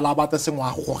pagama ya la bata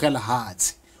sengwa go gogela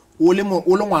hatse o le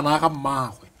ngwana ga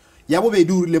mmagwe ya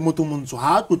bobedi o rile motho montsho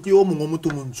ha tlotle o mongwe motho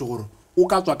montsho gore o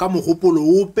ka tswa ka mogopolo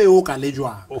ope o ka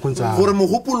lejwang gore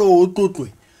mogopolo o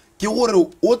tlotlwe ke gore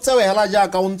o tsewe hela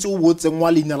jaaka o ntse o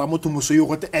botsengwa leina la motho mosweu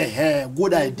gote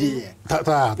good idea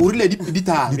o rile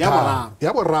ditharo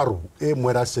ya boraro e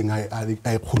moera seng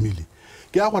a khomile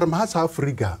ke ya gore mahatsa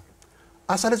Afrika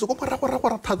a saletse go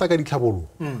ra thata ka ditlhabolo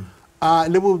a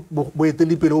le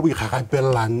boeteledipele o bo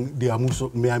ikgagapellang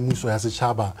meamuso ya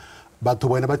setšhaba batho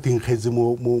bona ba tingkgetse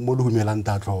mo le humelang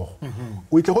tatlogo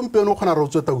o itle gompieno o kgona re o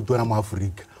tswe tautwana mo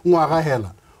Afrika ngwaga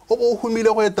hela o bo o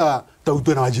humile go eta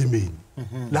tautwana wa Germany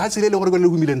le ha tsile le gore le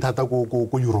humileng thata ko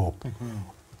Europe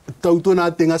tautwana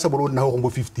a teng a sa bolo nna go mo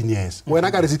 15 years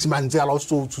wena ka re 6 months ala o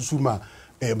so tsusuma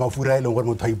mafura e leng gore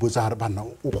motho a ipotsa re bana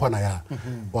o kgona ya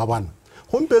wa bana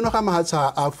gompieno ga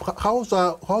mahatsa ga o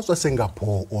tswa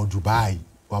Singapore o Dubai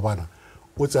wa bana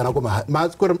o tsena go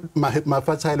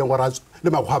mafatsha e leng gore le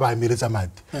makgwa ba emeletsa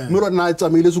madi mme rona a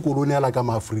tsamaile sekolone ala ka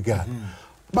maafrika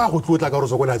ba go tlotla ka gore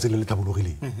so go le tsele le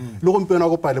tlhabologileng le gompieno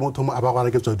go pale motho a ba gona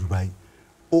ke tswa Dubai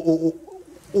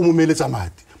o mo meletsa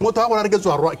madi motho a gona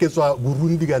ke tswa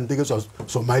Burundi ka nte ke tswa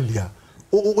Somalia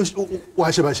o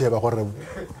a sheba gore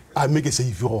a mme ke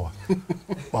safe go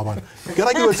ba bona ke ra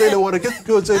ke tsele gore ke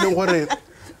tsele gore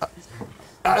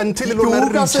until le lona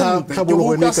re tsa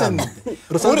tlhabologone kana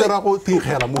re sa tsera go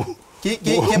tingela mo ke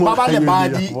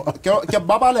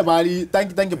baba le badi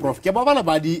thank you prof ke baba le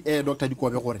badi Dr.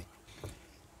 Dikobe gore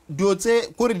dio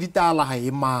tse gore di tala ga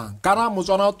emang kana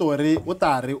motswana o tore o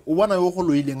tare o bona yo go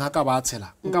loileng ga ka ba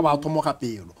tshela nka ba thomoga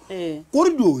pelo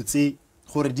gore dio tse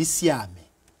gore di siame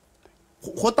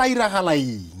go ta iragala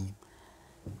eng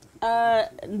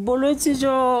bolwetse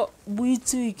jo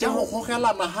buitswe ke go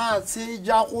gogelana hatse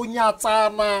ja go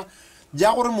nyatsana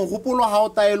ja gore mogopolo ha o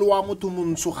taelo wa motho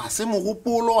montsho ga se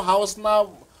mogopolo ha o sna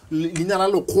lina la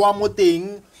lekgoa mo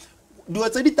teng dio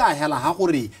tse di tahela ha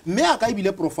gore mme a ka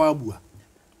ibile profile bua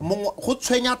go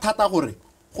tshwenya thata gore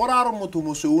go ra re motho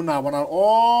mosweu o na bona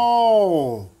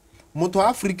motho wa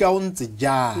Afrika o ntse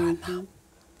jana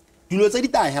dilo tse di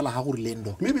tahela ha gore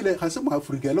lendo mme bile ga se mo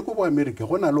Afrika le ko bo America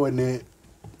go na le one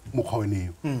mokgone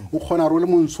o khona re le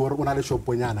montsho re bona le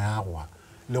shoponyana ya gwa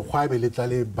le khwabe le tla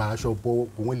le ba shopo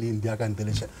gongwe le India ka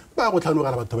ntelesha ba go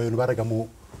tlhanogala batho ba yone ba reka mo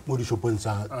di shopong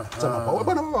tsa mapa o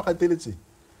bona ba ba gateletse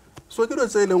so ke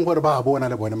tse leng gore ba bona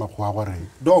le bone makgwa gore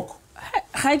doc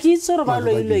ga ke itse re ba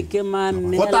loilwe ke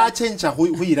mamme go ta change go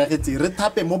iragetse re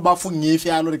thape mo bafung e fe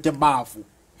a lo re ke bafu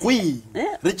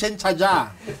re change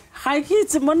ja ga ke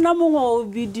itse monna mongwe o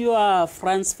video a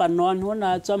France Fanon ho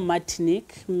na tswa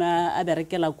Martinique a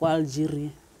berekela kwa Algeria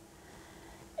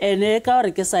ene ka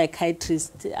gore ke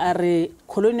psychiatrist a re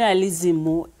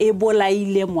colonialism e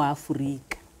bolaile mo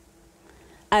Afrika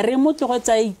a re motho go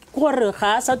tsa gore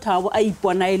ga sa thabo a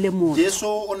ipona ile mo Jesu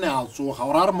o ne a tsoga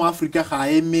o ra re mo Afrika ga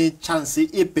eme chance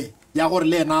epe ya gore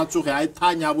le ena a tsoge a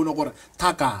ithanya a bone gore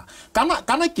thaka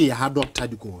kana ke ha Dr.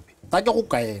 Dikobe ta ke go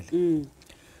kaele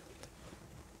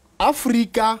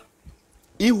Afrika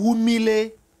e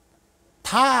humile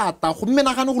thata go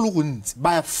menagane go le gontsi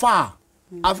by far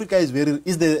Africa is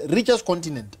the richest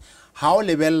continent ha o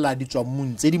lebella di tswa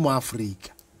montse di mo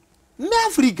Afrika mme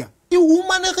Afrika e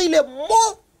humanegile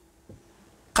mo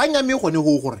kanya me gone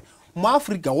go gore mo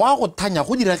Afrika wa go thanya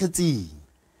go diragetseng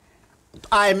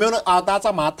a emeno a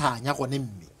tatsa mathanya gone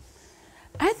mme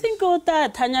I think o ta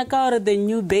thanya ka gore the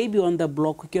new baby on the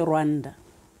block ke Rwanda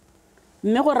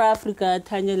mme gore Africa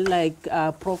thanya like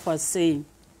Prof was saying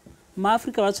ma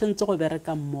Africa ba tshwentse go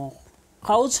bereka mmogo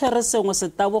ga o tshwere sengwe se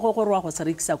tabo go gore wa go se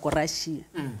rekisa ko Russia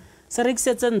se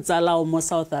rekisetse ntsala mo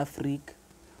South Africa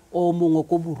o mongwe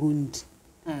ko Burundi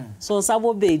so sa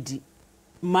bobedi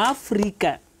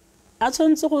maAfrika a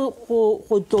tshwanetse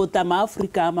go tlotla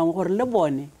maAfrika a mangwe gore le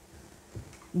bone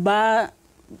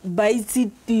ba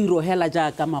itse tiro hela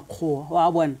jaaka makgowa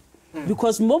wa bona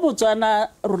because mo Botswana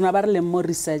rona ba re le mo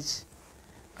research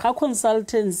ga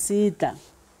consultancy tla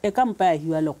e ka mpa ya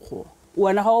hiwa lekgowa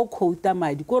wena ga o quota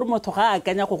madi gore motho ga a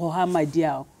kanya go goga madi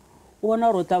ao o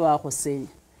bona rota ba go senya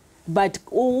but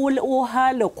o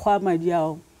ha lekgowa madi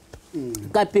ao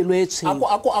ka pelo e tshweu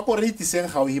ako re itiseng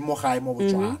ga o imo gae mo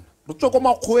Botswana re tsoko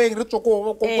makgoeng re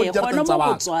tsoko go direng tsa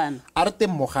batho a re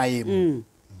teng mo gae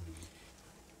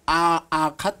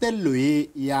a khatello e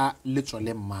ya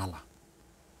letsole mmala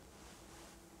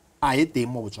a e teng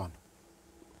mo Botswana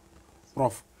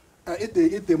prof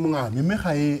ete mongame mme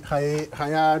ga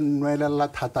ya nwelela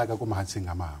thata ka ko mahatsheng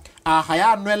a mangwe a ga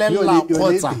ya nwelela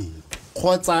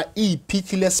kgotsa e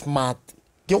iphitlhile smart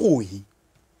ke goe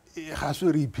ga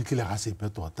se re iphitlhile ga sepe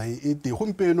tota ete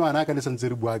gompieno ana ka le santse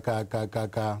re bua ka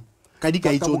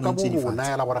dikaitso ntse di fa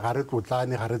ya la gore ga re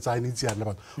tlotlane ga re tsane tsia le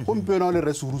batho gompieno le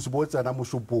re Sehurutshe bo tsena mo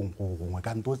shopong gongwe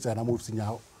ka nto tsena mo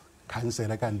senya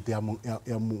cancela ka nte ya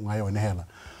mongwa yone hela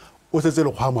o setse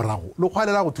le kgwa morago le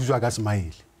kgwalela go thuswa ka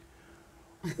smile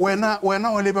wena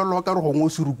o lebelwa ka re gongwe o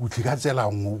se rukutlhi ka tsela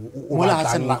ngwe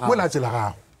mo la tsela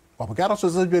gago wa bo ka ra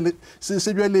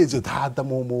se bjaletse thata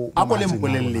mo a go le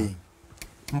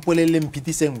mpoleleng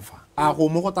mpitiseng fa a go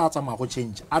mo go tatsa ma go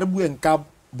change a re bueng ka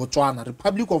Botswana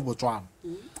Republic of Botswana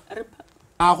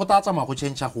a go tatsa ma go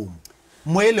change go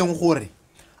mo eleng gore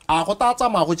a go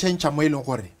tatsa ma go change mo eleng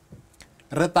gore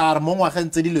re ta re mo ngwageng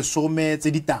tse di lesome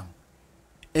tse di tang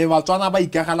Batswana ba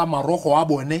ikagela marogo a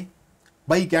bone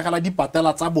ba ikagela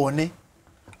dipatela tsa bone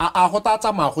a go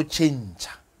tatsa ma go change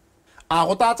a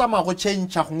go tatsa ma go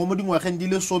change go mo dingwageng di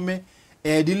lesome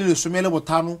di le lesome le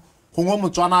bothano gongwe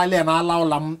Motswana le ena a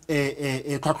laolang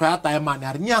tlhwatlhwa ya taemane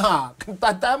a re nya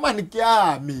taemane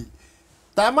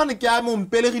ke ame o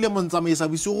mpelegile mo ntsamaisa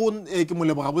bosigo ke mo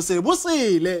leboga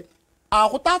bosele a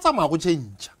go tatsa ma go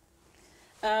change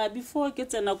before ke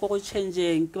tsena go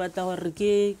changeng ke batla gore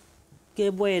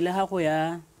ke boele ha go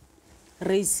ya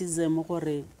racism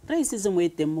gore racism e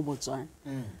teng mo Botswana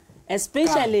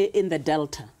especially in the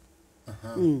Delta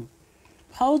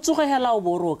how to hela o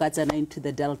boro ka tsena into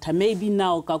the Delta maybe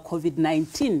now ka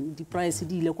COVID-19 the price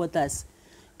di ile ko tlase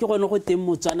ke gone go teng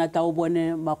Motswana ta o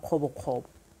bone makgobokgobo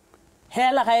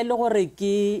hela ga ile gore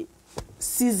ke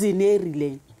season e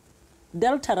rile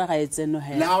Delta ra ga etseno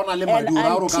hela la ona le madi o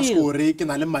ra ro ka score ke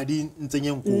na le madi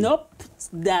ntsenyeng go nope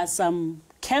there are some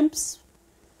camps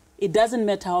it doesn't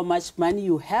matter how much money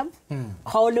you have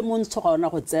ga o le montsho ga ona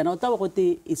go tsena o tla go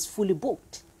te is fully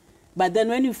booked. But then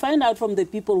when you find out from the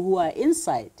people who are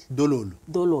inside,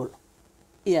 dololo.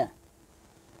 Yeah.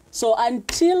 So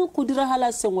until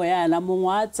kudiragala sengwe yana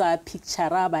mongwa tsa picture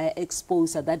ba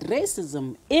expose that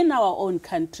racism in our own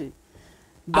country.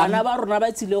 Bana ba rona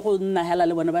ba tsile go nna hela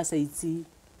le bona ba sa itse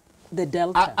the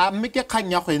Delta. A mme ke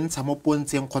kganya go ntsha mo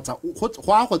pontsheng khotsa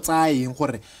go a go tsaeng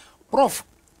gore prof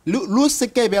lo se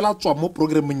ke bela tswa mo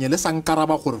programeng le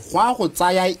sankaraba gore go a go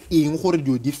tsaya eng gore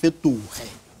dio di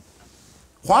fetoge.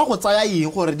 Go a go tsaya eng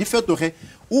gore di fetoge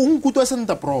o nkutwa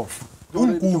senta prof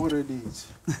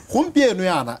gompieno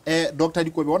yana Dr.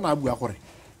 Dikobe ona a bua gore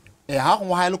ha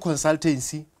go ha le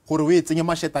consultancy gore o e tsenye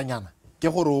mashetanyana ke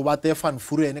gore o bate fan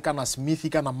furene kana Smith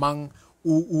kana mang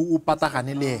o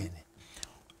patagane le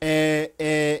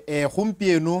ene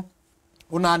gompieno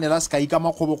o na nela sky ka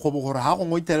makgobokgobo gore ha go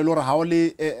ngo itelele gore ha o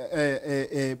le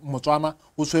Motswana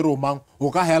o swere o mang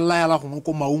o ka hela go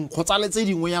go maung khotsa le tse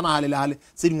dingwe yana hale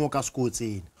tse dingwe ka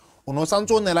skotsene o no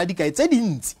santse o nela dikai tse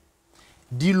dintsi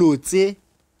dilo tse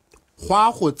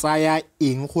go tsaya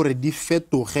eng gore di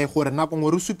fetoge gore nako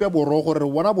ngwe re supe borogo gore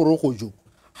bona borogo jo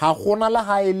ha gona le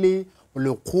ha ile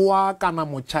lekgowa kana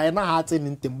mo China ha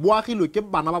tseneng teng boagilwe ke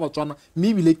bana ba Batswana mme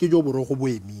ibile ke jo borogo bo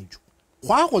emijo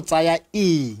go tsaya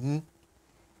eng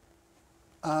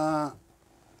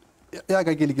ya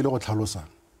ka ke le go tlhalosa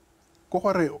go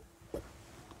gore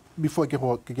before ke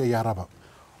ya raba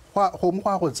go mo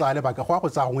go tsaya le baka go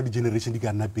tsaya ngwe di generation di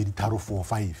ka nna 2 3 4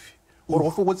 5 gore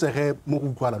go fokotsege mo go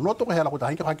utlwala no to go hela go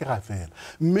tla ke ga fela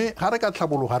mme ga re ka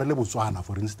tlhabologa re le Botswana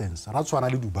for instance ra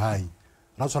tshwana le Dubai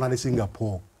ra tshwana le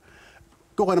Singapore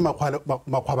ke gore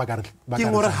makgwa ba ka re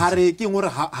ke ngore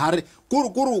ha re kuru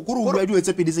bua diwe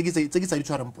tse pedi tse ke sa di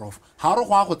tshwareng prof ha re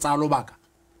go tsalo baka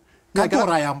ka ke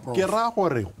ra yang prof ke ra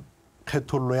gore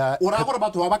kgethollo ya o ra gore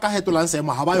batho ba ka hetolang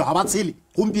seemo ha ba tshele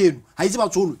gompieno ha itse ba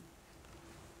tsolwe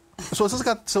so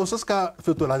se ska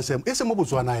fetolang seemo e se mo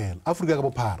Botswana hela Afrika ka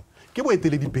bophara ke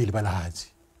boeteledipele ba lehatsi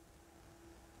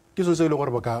ke so se le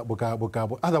gore boka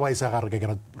otherwise ga re ke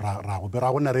ra go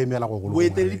ra gona re emela go go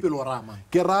boeteledipele o rama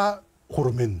ke ra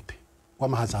goromente wa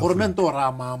mahatsa goromente o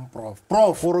rama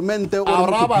prof goromente o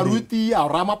ra baruti a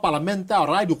ra parlamente a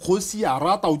ra dikgosi a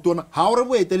ra tautona ha o re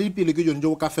boeteledipele ke jone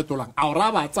jo ka fetolang a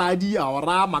ra batsadi a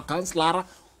ra makanslara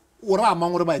o ra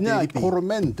mang gore baeteledipele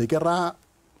goromente ke ra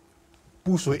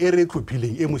puso e re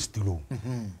tlhophileng e mo stilong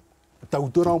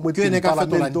tautona o mo teng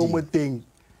parlamente o mo teng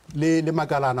le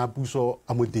makalana puso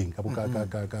a mo teng ka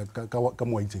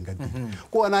mo itseng ka teng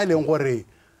ko ona ile gore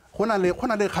gona le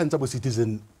khantsa bo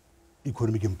citizen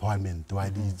economic empowerment wa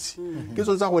ditsi ke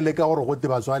tsotsa go leka gore go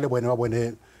teba tswa le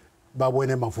ba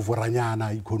bone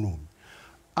mafoforanyana economy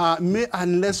me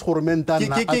unless gormenta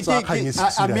na a tsa khanyesi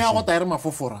a me a go taere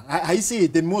mafofora ha ise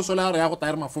ete mo so la re ya go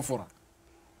taere mafofora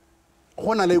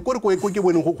gona le ko ke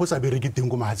bone go sa bereke teng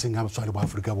go mahatseng a tswa le ba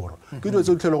Afrika borwa ke dio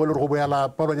tse tlhelo go le go boela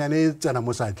palonyane tsena mo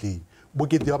satleng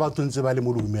bokete ba batho ntse ba le mo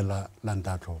lumela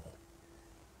lanta tlhogo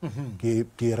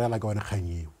ke rela ka one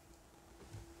khanyeo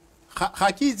ga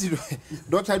ke itse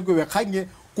Dr. Dikobe khanye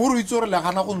go re itse re le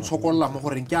gana go ntshokolla mo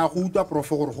gore ke a go utwa prof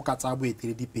gore go ka tsa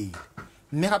boeteledipele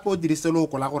mme gape o dirise le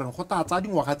go la gore go ta tsa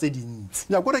dingwaga tse dintsi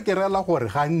ya gore ke rela gore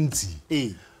gantsi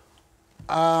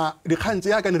dikgantse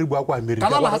ya ka ne re bua kwa America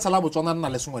kana la tsala Botswana nna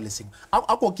le sengwe le sengwe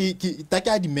a ko ke ta ke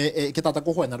adime ke tata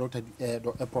go wena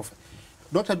Prof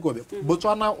Dr. Dikobe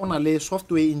Botswana o na le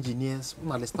software engineers o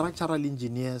na le structural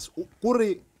engineers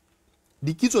gore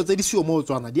dikitso tse di sio mo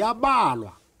Botswana di a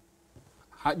balwa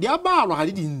ga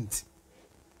di dintsi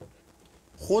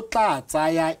go tla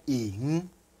tsaya eng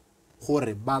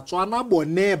gore Batswana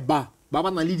bone ba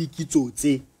na le dikitso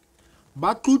tse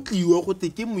ba tlotliwe go te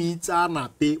ke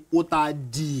moitsanape o ta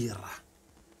dira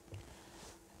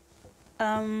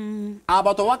a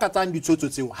batho ba ka tsang ditshotso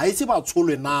tseo ha ise ba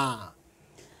tsholwe na.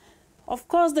 Of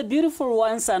course, the beautiful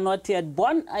ones are not yet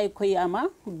born,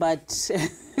 but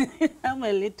I'm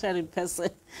a literary person.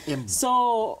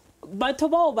 So, batho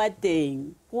ba o ba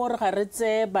teng gore ga re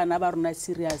tse bana ba rona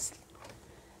seriously.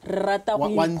 Rata go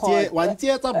import. Wa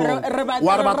ntsetsa bo.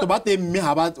 Wa re batho ba teng mme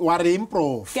ha ba wa re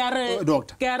improve.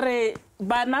 Doctor. Ke re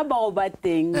bana ba o ba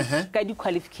teng ka di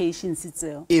qualifications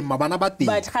tseo. Bana ba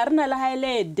teng. But ga rena la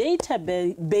haile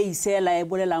database la e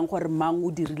bolelang gore mang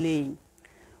o dirileng.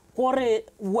 Gore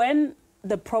when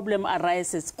the problem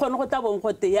arises, khone go tabong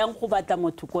go te yang go batla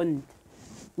motho konne.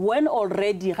 When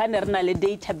already ga ne rena le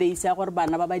database ya gore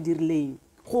bana ba ba dirileng.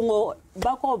 Go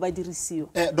ba go ba dirisiwa.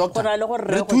 Doctor,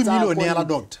 re 2 million ya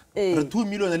doctor. Re 2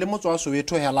 million le motswa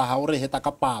Soweto hela ha o re heta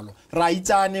ka palo. Ra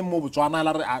itsane mo Botswana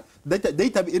la re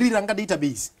data re ranga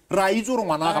database. Ra itse re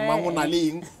ngwana ga mang o na le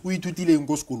eng o ithutileng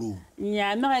go sekolong.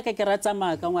 Nya me ga ke ratsa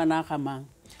maka ngwana ga mang.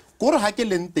 Gore ha ke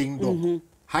leng teng doctor.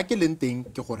 Ha ke leng teng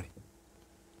ke gore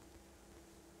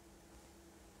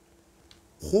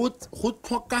go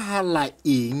tlhokagala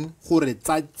eng gore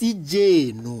tsatsi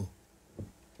jeno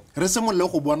re se mo le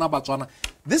go bona Batswana.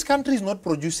 This country is not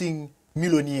producing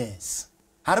millionaires.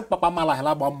 Har papa mala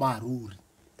hela ba maruri.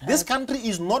 This country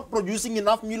is not producing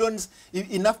enough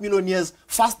millionaires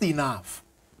fast enough.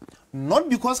 Not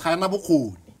because ga ena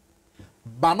bokgoni.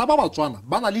 Bana ba Batswana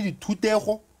ba na le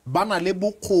dithutego, ba na le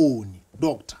bokgoni,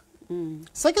 doctor.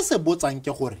 Se ke se botsang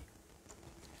ke gore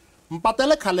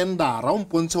mpatele calendar o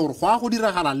mpontshe gore go a go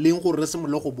diragala leng gore re se mo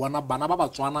le go bona bana ba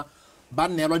Batswana ba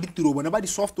neelwa ditiro bone ba di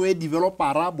software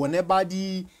developera bone ba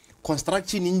di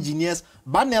construction engineers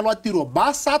ba neelwa tiro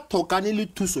ba sa thokane le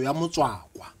thuso ya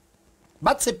motswakwa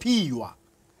ba tshepiwa.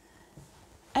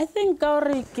 I think ka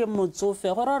re ke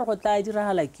motsofe gore go tla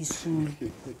diragala ke sule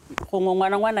go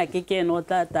ngwana ke no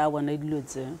tla bona dilo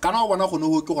tse kana o bona gone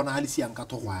go ke gona ha le siang ka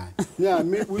thogwane ya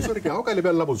me o itse re ka o ka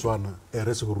lebella Botswana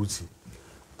re Sehurutshe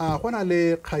gona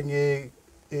le khanye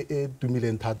e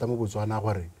tumileng thata mo Botswana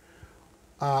gore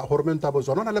government ya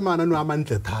Botswana na le manano a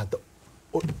mantle thata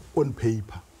on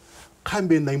paper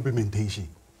khambe na implementation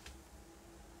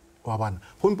wa bana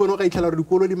gompieno ga itlhela re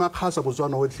dikolo di makgasa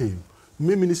Botswana otlhe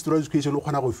mme ministry of education o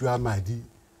kgona go fiwa madi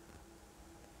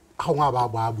ga ngwa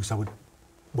ba busa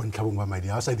bontlhabong ba madi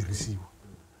a sa dirisiwa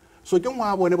so ke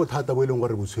ngwa bone bothata bo ileng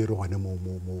gore bo tshwere gone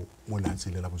mo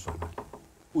latsile la Botswana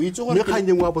o itse gore le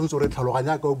khanyeng wa bontso re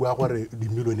tlhaloganya ka o bua gore di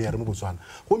millionaire mo Botswana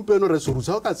gompieno re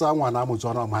Sehurutshe ka tsa ngwana mo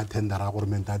Botswana ma tender a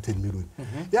government a 10 million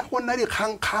ya go nna di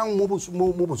khang mo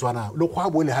Botswana le go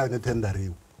a bole ha yone tender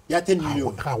eo ya 10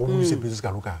 million ga go buse business ka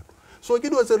lokalo so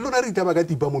ke dio tse lona re itaba ka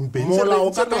tipa mo mpeng mola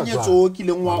o ka kanyetso ki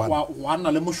leng wa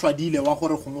nna le moshwadile wa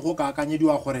gore gongwe go ka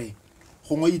akanyediwa gore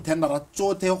gongwe itendera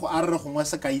tsothe go a re gongwe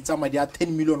se ka itsa madi a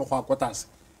 10 million go a kotase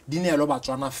di neelo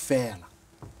Batswana fela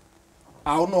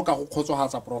a o no ka go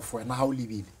khotsohatsa prof wena ha o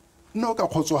lebile no ka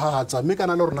khotsohatsa mme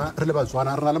kana le rona re le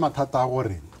Batswana re na le mathata a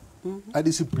gore a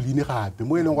discipline gape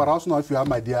mo e leng gore ga o sena fiwa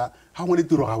madi a ga go le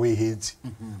tiro ga o e hetse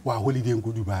wa holideng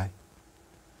ko Dubai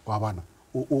wa bana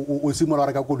o simola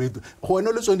re ka koloi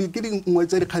gone le tsone ke dingwe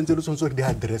tse dikgang tse le tsone gore di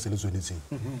address le tsone tseng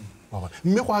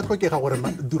mme go a tlhokega gore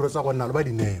diro tsa go nna le ba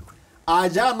di neelwe a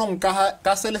jaanong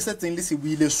ka se le setseng le se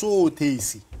buile so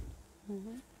theisi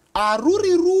a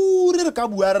ruri re ka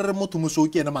bua re motho moso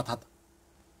ke ena mathata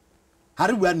ha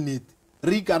re bua nnete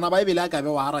re ikana ba ebele a ka be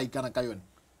wa ra ikana ka yone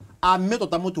a mme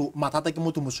tota motho mathata ke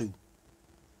motho moso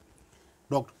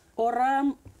doctor ora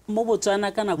mo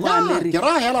Botswana kana kwa America ke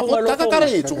ra hela go ka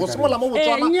karetso go simola mo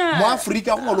Botswana mo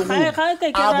Africa go ngolo go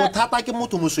a bothata ke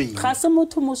motho moso ga se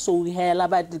motho moso hela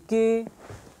ba ke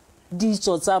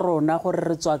ditso tsa rona gore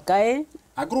re tswa kae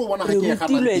a gro bona ga ke ga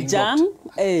ba jang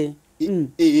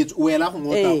wela go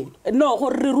ngota no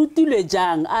gore re rutilwe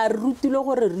jang a re rutilwe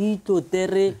gore re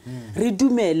itlotere re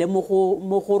dumele mo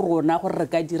go rona gore re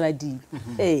ka dira dilo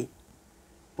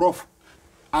prof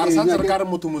a re sa re ka re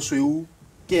motho mosweu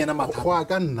ke ena mathata go a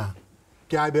ka nna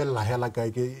ke a bella hela ka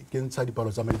ke ntsha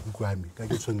dipalo tsa maikutlo a me ka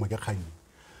ke tshwengwa ke kganyi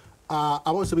a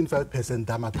bo 75%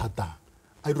 a mathata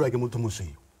a dira ke motho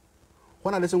mosweu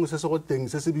gona le sengwe se se go teng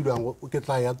se se bilwang ke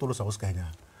tla ya tolosa go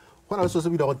skanyana gona le se se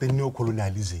bilwang go teng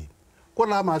neocolonialism ko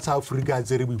la matsa Africa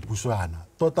tsere boipuswana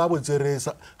tota bo tsere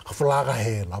flaga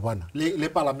hela bona le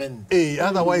parliament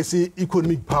otherwise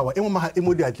economic power e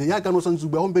mo diatle ya ka no santse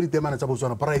bua go mpe ditemana tsa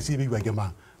Botswana price e beiwa ke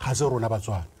mang ga se rona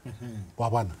Batswana wa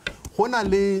bona gona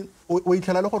le o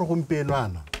itlhela le gore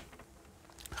gompienwana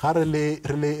ga re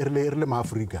le ma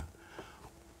Africa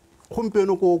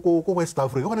gompieno ko West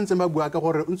Africa go ntse ba bua ka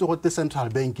gore ntse go te Central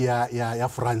Bank ya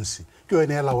France ke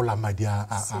yone ya laola madi a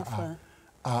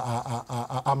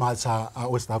matsa a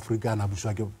West Africa na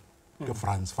buswa ke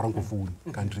France francophone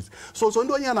countries so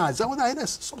ndo nyana tsa go ina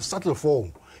subtle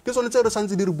form ke sone tse re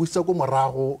santse di re buisa ko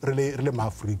morago re le ma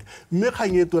Africa mme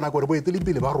kganyeto na gore bo etele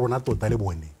pele ba rona tota le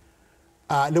bone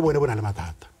bona le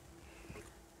mathata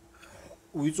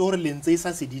o itse gore lentse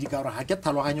isa se didi ka gore ha ke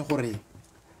tlhaloganye gore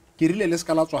ke rile le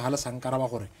skala tswa hala sankara ba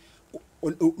gore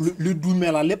le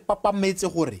dumela le papametse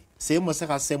gore seemo se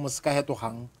ga seemo se ka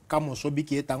hetogang ka moso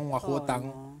bike etang ngwa go tang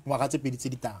ngwa ga tse pedi tse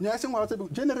ditang ya se ngwa tse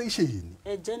generation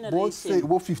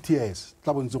bo 50 years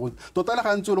tla bontse go total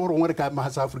ga ntse le gore ngwe re ka ma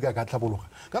sa Africa ka tlhabologa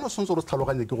ka no sonso re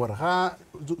tlhaloganye ke gore ga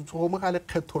go mo ga le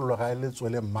kgethololo ga le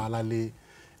tswele mmala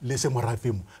le se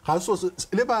morafemo ga so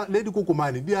le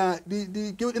dikokomane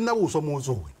di ke nna bo so mo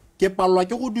tswe ke palwa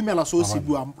ke go dumela so se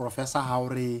buang professor ha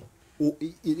ore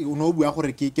o no bua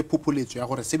gore ke populetso ya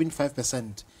gore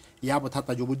 75% ya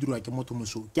bothata jo bo dirwa ke motho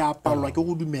moso ke a palwa ke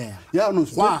go dumela ya no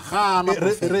wa gana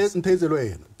re ntetselo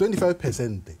ena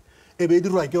 25% e be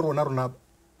dirwa ke rona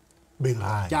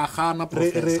bengai ke a gana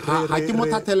professor ha ke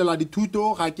mothatelela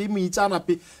dithuto ga ke meitsana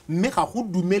pe mme ga go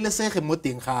dumelesege mo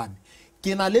teng game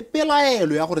ke na le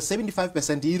pelaelo ya gore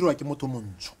 75% e dirwa ke motho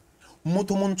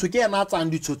montsho ke ena a tsang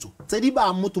ditshotso tse di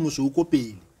ba motho moso go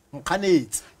pele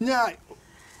nkganetse nya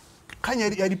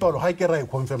khanya ya dipalo ga ke ra e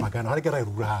confirm kana ga ke ra e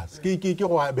rurahatsa ke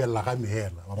go abella ga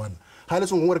mehela wa bona ga le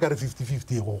sengwe re ka re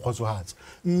 50-50 go khotsohatsa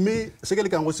mme se ke le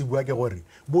kang go se bua ke gore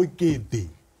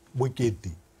bokete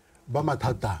ba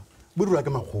mathata bo dirwa ke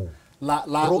mago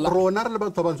rona re le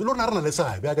batho ba ntse le rona re na le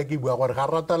sabe ka ke bua gore ga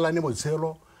ratalane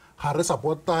botshelo ga re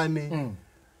supportane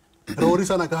re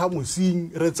orisana ka ha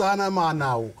mosing re tsana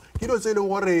manao ke do tse leng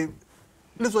gore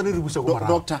le tsone re busa go mara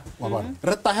doctor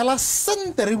re tahela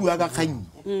sente re bua ka kganyi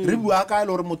re bua ka ile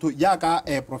gore motho ya ka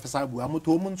professor bua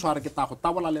motho o montshware ke ta go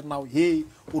tabola le nao he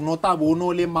o nota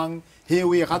bono le mang he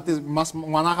we gate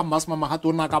ngwana ga mama ga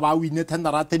tona ka ba wine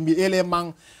tender ra 10 ele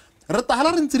mang re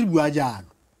tahela re ntse re bua jalo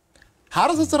ha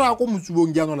re se tsera go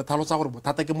motsubong jaanong le thalosa gore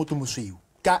bothata ke motho mosweu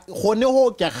ka gone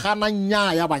ho ke gana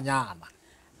nya ya banyana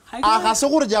a ga se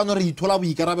gore jaanong re ithola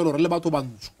boikarabelo re le batho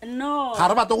bantsho no ga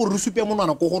re batla gore re supe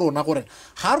monwana ko go rona gore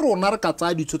ga rona re ka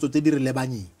tsaya ditshotso tse di re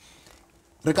lebanyeng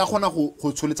re ka kgona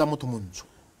go tsholetsa motho montsho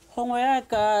gongwe ya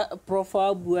ka prof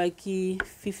a bua ke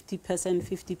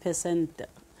 50%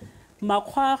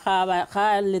 makgwa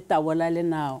ga le tabola le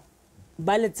nao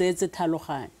ba le tsetse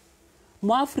tlhaloganya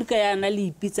mo Africa yana le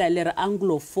ipitsa le re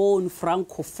anglophone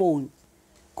francophone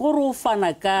gore o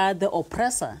fana ka the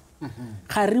oppressor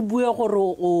ga re bue gore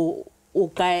o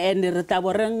ka ene re tla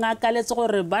bo re ngakaletse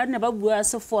gore ba ne ba bua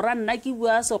se fora nna ke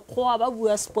bua se khoa ba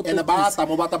bua sport ene ba ta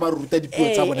mo ba ruta dipuo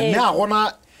tsa bone mme a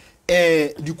gona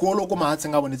dikolo ko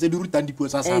mahatsheng a bone tse di rutang dipuo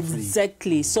tsa South Africa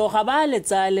exactly so ga ba le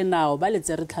tsa le nao ba le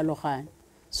tse re tlhaloganya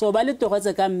so ba le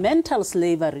togetse ka mental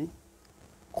slavery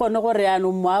gone gore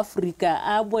ano mo Africa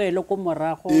a boele ko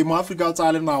morago mo Africa tsa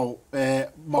le nao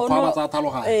makgwa ba tsa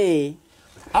tlhaloganya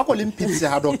a go le mpitse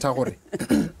ha doctor gore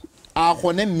a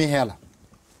gone mmehela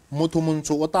motho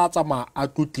montsho o tla tsamaya a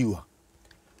tlotliwa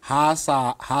ha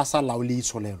sa laole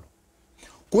itsholelo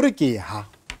kore ke ha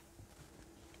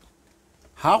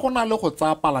go na le go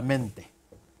tsaya palamente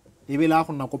ebile a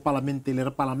go nna ko palamente le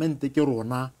re palamente ke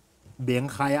rona beng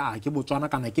ga ya ke Botswana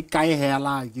kana ke kae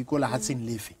hela ke ko lehatseng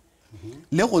lefe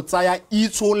le go tsaya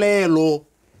itsholelo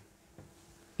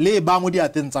le ba mo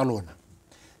diateng tsa lona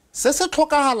se se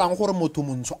tlhokagalang gore motho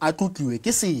montsho a tlotliwe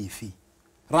ke sefe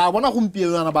ra bona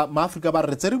gompieno yana ba Maafrika ba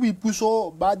re tsere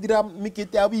boipuso ba dira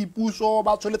mekete ya boipuso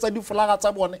ba tsholetsa difolaga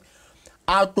tsa bone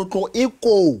a tlotlo e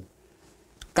ko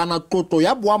kana tlotlo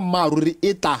ya boammaaruri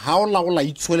e tla ha o laola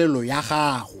itsholelo ya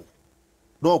gago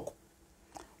dok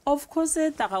of course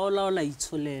ta ga o laola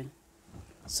itsholelo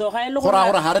so ga ile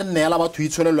gore ha re neela batho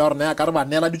itsholelo ya rona ya ka re ba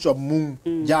neela ditswa mmung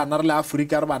jaana re le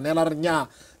Afrika re ba neela re nya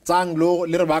tsang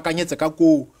le re baakanyetse ka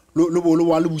ko lo bo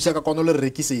wa le busa ka kono le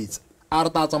rekisetse a re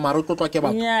ta tsamaya re tlotlwa ke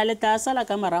batho nya le ta sala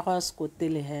ka marago a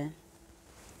skotele he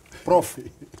prof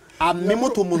a mme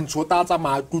motho montsho ta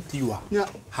tsamaya tlotliwa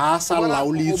ha sa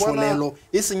laole itsholelo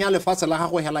e senya lefatshe la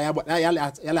gago hela ya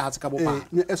le hatse ka bopana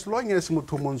as long as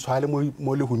motho montsho a le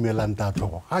mo le humelang ta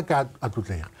tlhogo ga ka a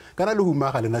tlotlega kana le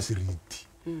huma ga lena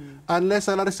seriti unless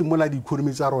ala re simola di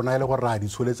economy tsa rona ile go ra di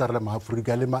tsholetsa re le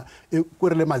Maafrika le ko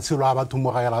re le matshelo a batho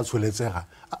mo ga ya tsholetsega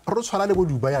re tshwana le bo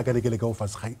Dubai ya ka le ka o fa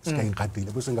ska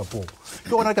ingatile bo Singapore ke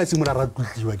gona ka simola ra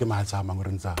tlotliwa ke maatsa mangwe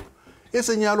re ntsa e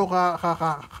senyalo ga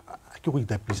ke go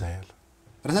itapisa hela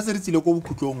re sa se ritsile go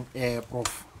bokhutlong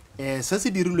prof se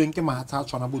se dirilweng ke maatsa a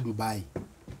tshwana bo Dubai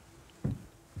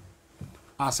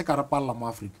a se ka re palla mo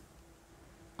Afrika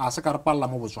a se ka re palla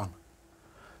mo Botswana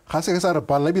ga se ke sa re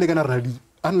palla bile kana re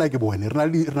unlike bone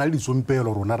re na le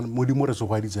ditsompelo rona mo di mo re se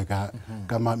go aditse ka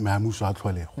maamuso a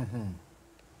tlholego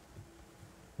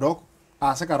dok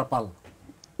a se ka re palla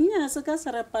nya se ka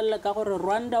se re palla ka gore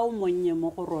Rwanda o monnye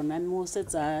mo go rona mo se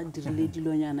tsa dirile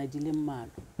dilonyana di le mmalo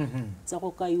tsa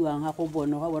go kaiwang ga go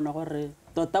bona gore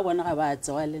tota bona ga ba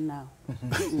tsewa le nao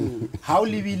ha o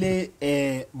lebile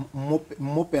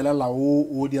mo pelela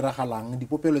o diragalang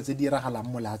dipopelo tse di diragalang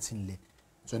mo lehatsheng le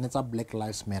tsone tsa Black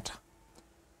Lives Matter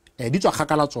di tswa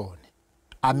kgakala tsone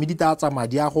a mme di ta tsa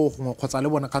madi a go gongwe kgotsa le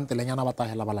bona kantelenyana ba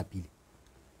tahela ba lapile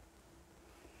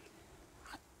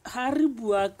ga re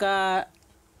bua ka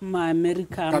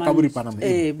ma-America ka boripana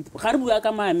ga re bua ka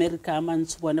ma-America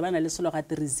mantsho bone ba na le selo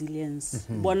gate resilience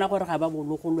bona gore ga ba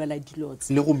bolo go lwela dilo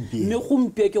tse le gompie mme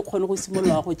gompie ke kgone go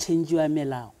simolola go change-iwa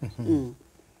melao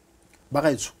ba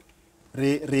gaetsho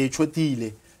re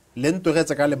tshotile le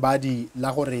ntogetse ka lebadi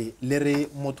la gore le re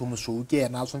motho mosou ke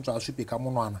ena a tshwantswe a supe ka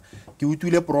monwana ke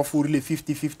utlwile prof o rile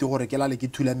 50-50 gore ke la le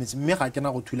ke thulametse mme ga ke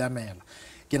na go thulamela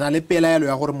ke na le pelaelo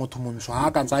ya gore motho montsho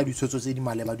ha ka tsaya ditshwetso tse di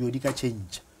maleba di ka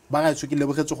change ba gaetsho ke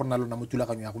lebogetse go nna lona mo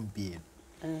thulaganyo ya gompieno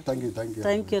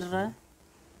thank you ra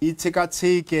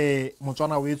itsheka-tsheke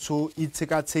motswana wetsho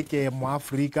itsheka-tsheke mo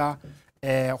Afrika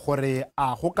gore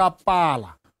a go ka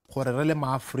pala gore re le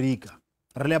Maafrika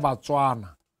re le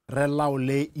Batswana re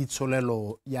laole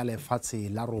itsholelo ya lefatshe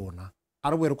la rona a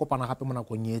re bo re kopana gape mo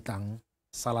nakong e tlang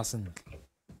sala sentle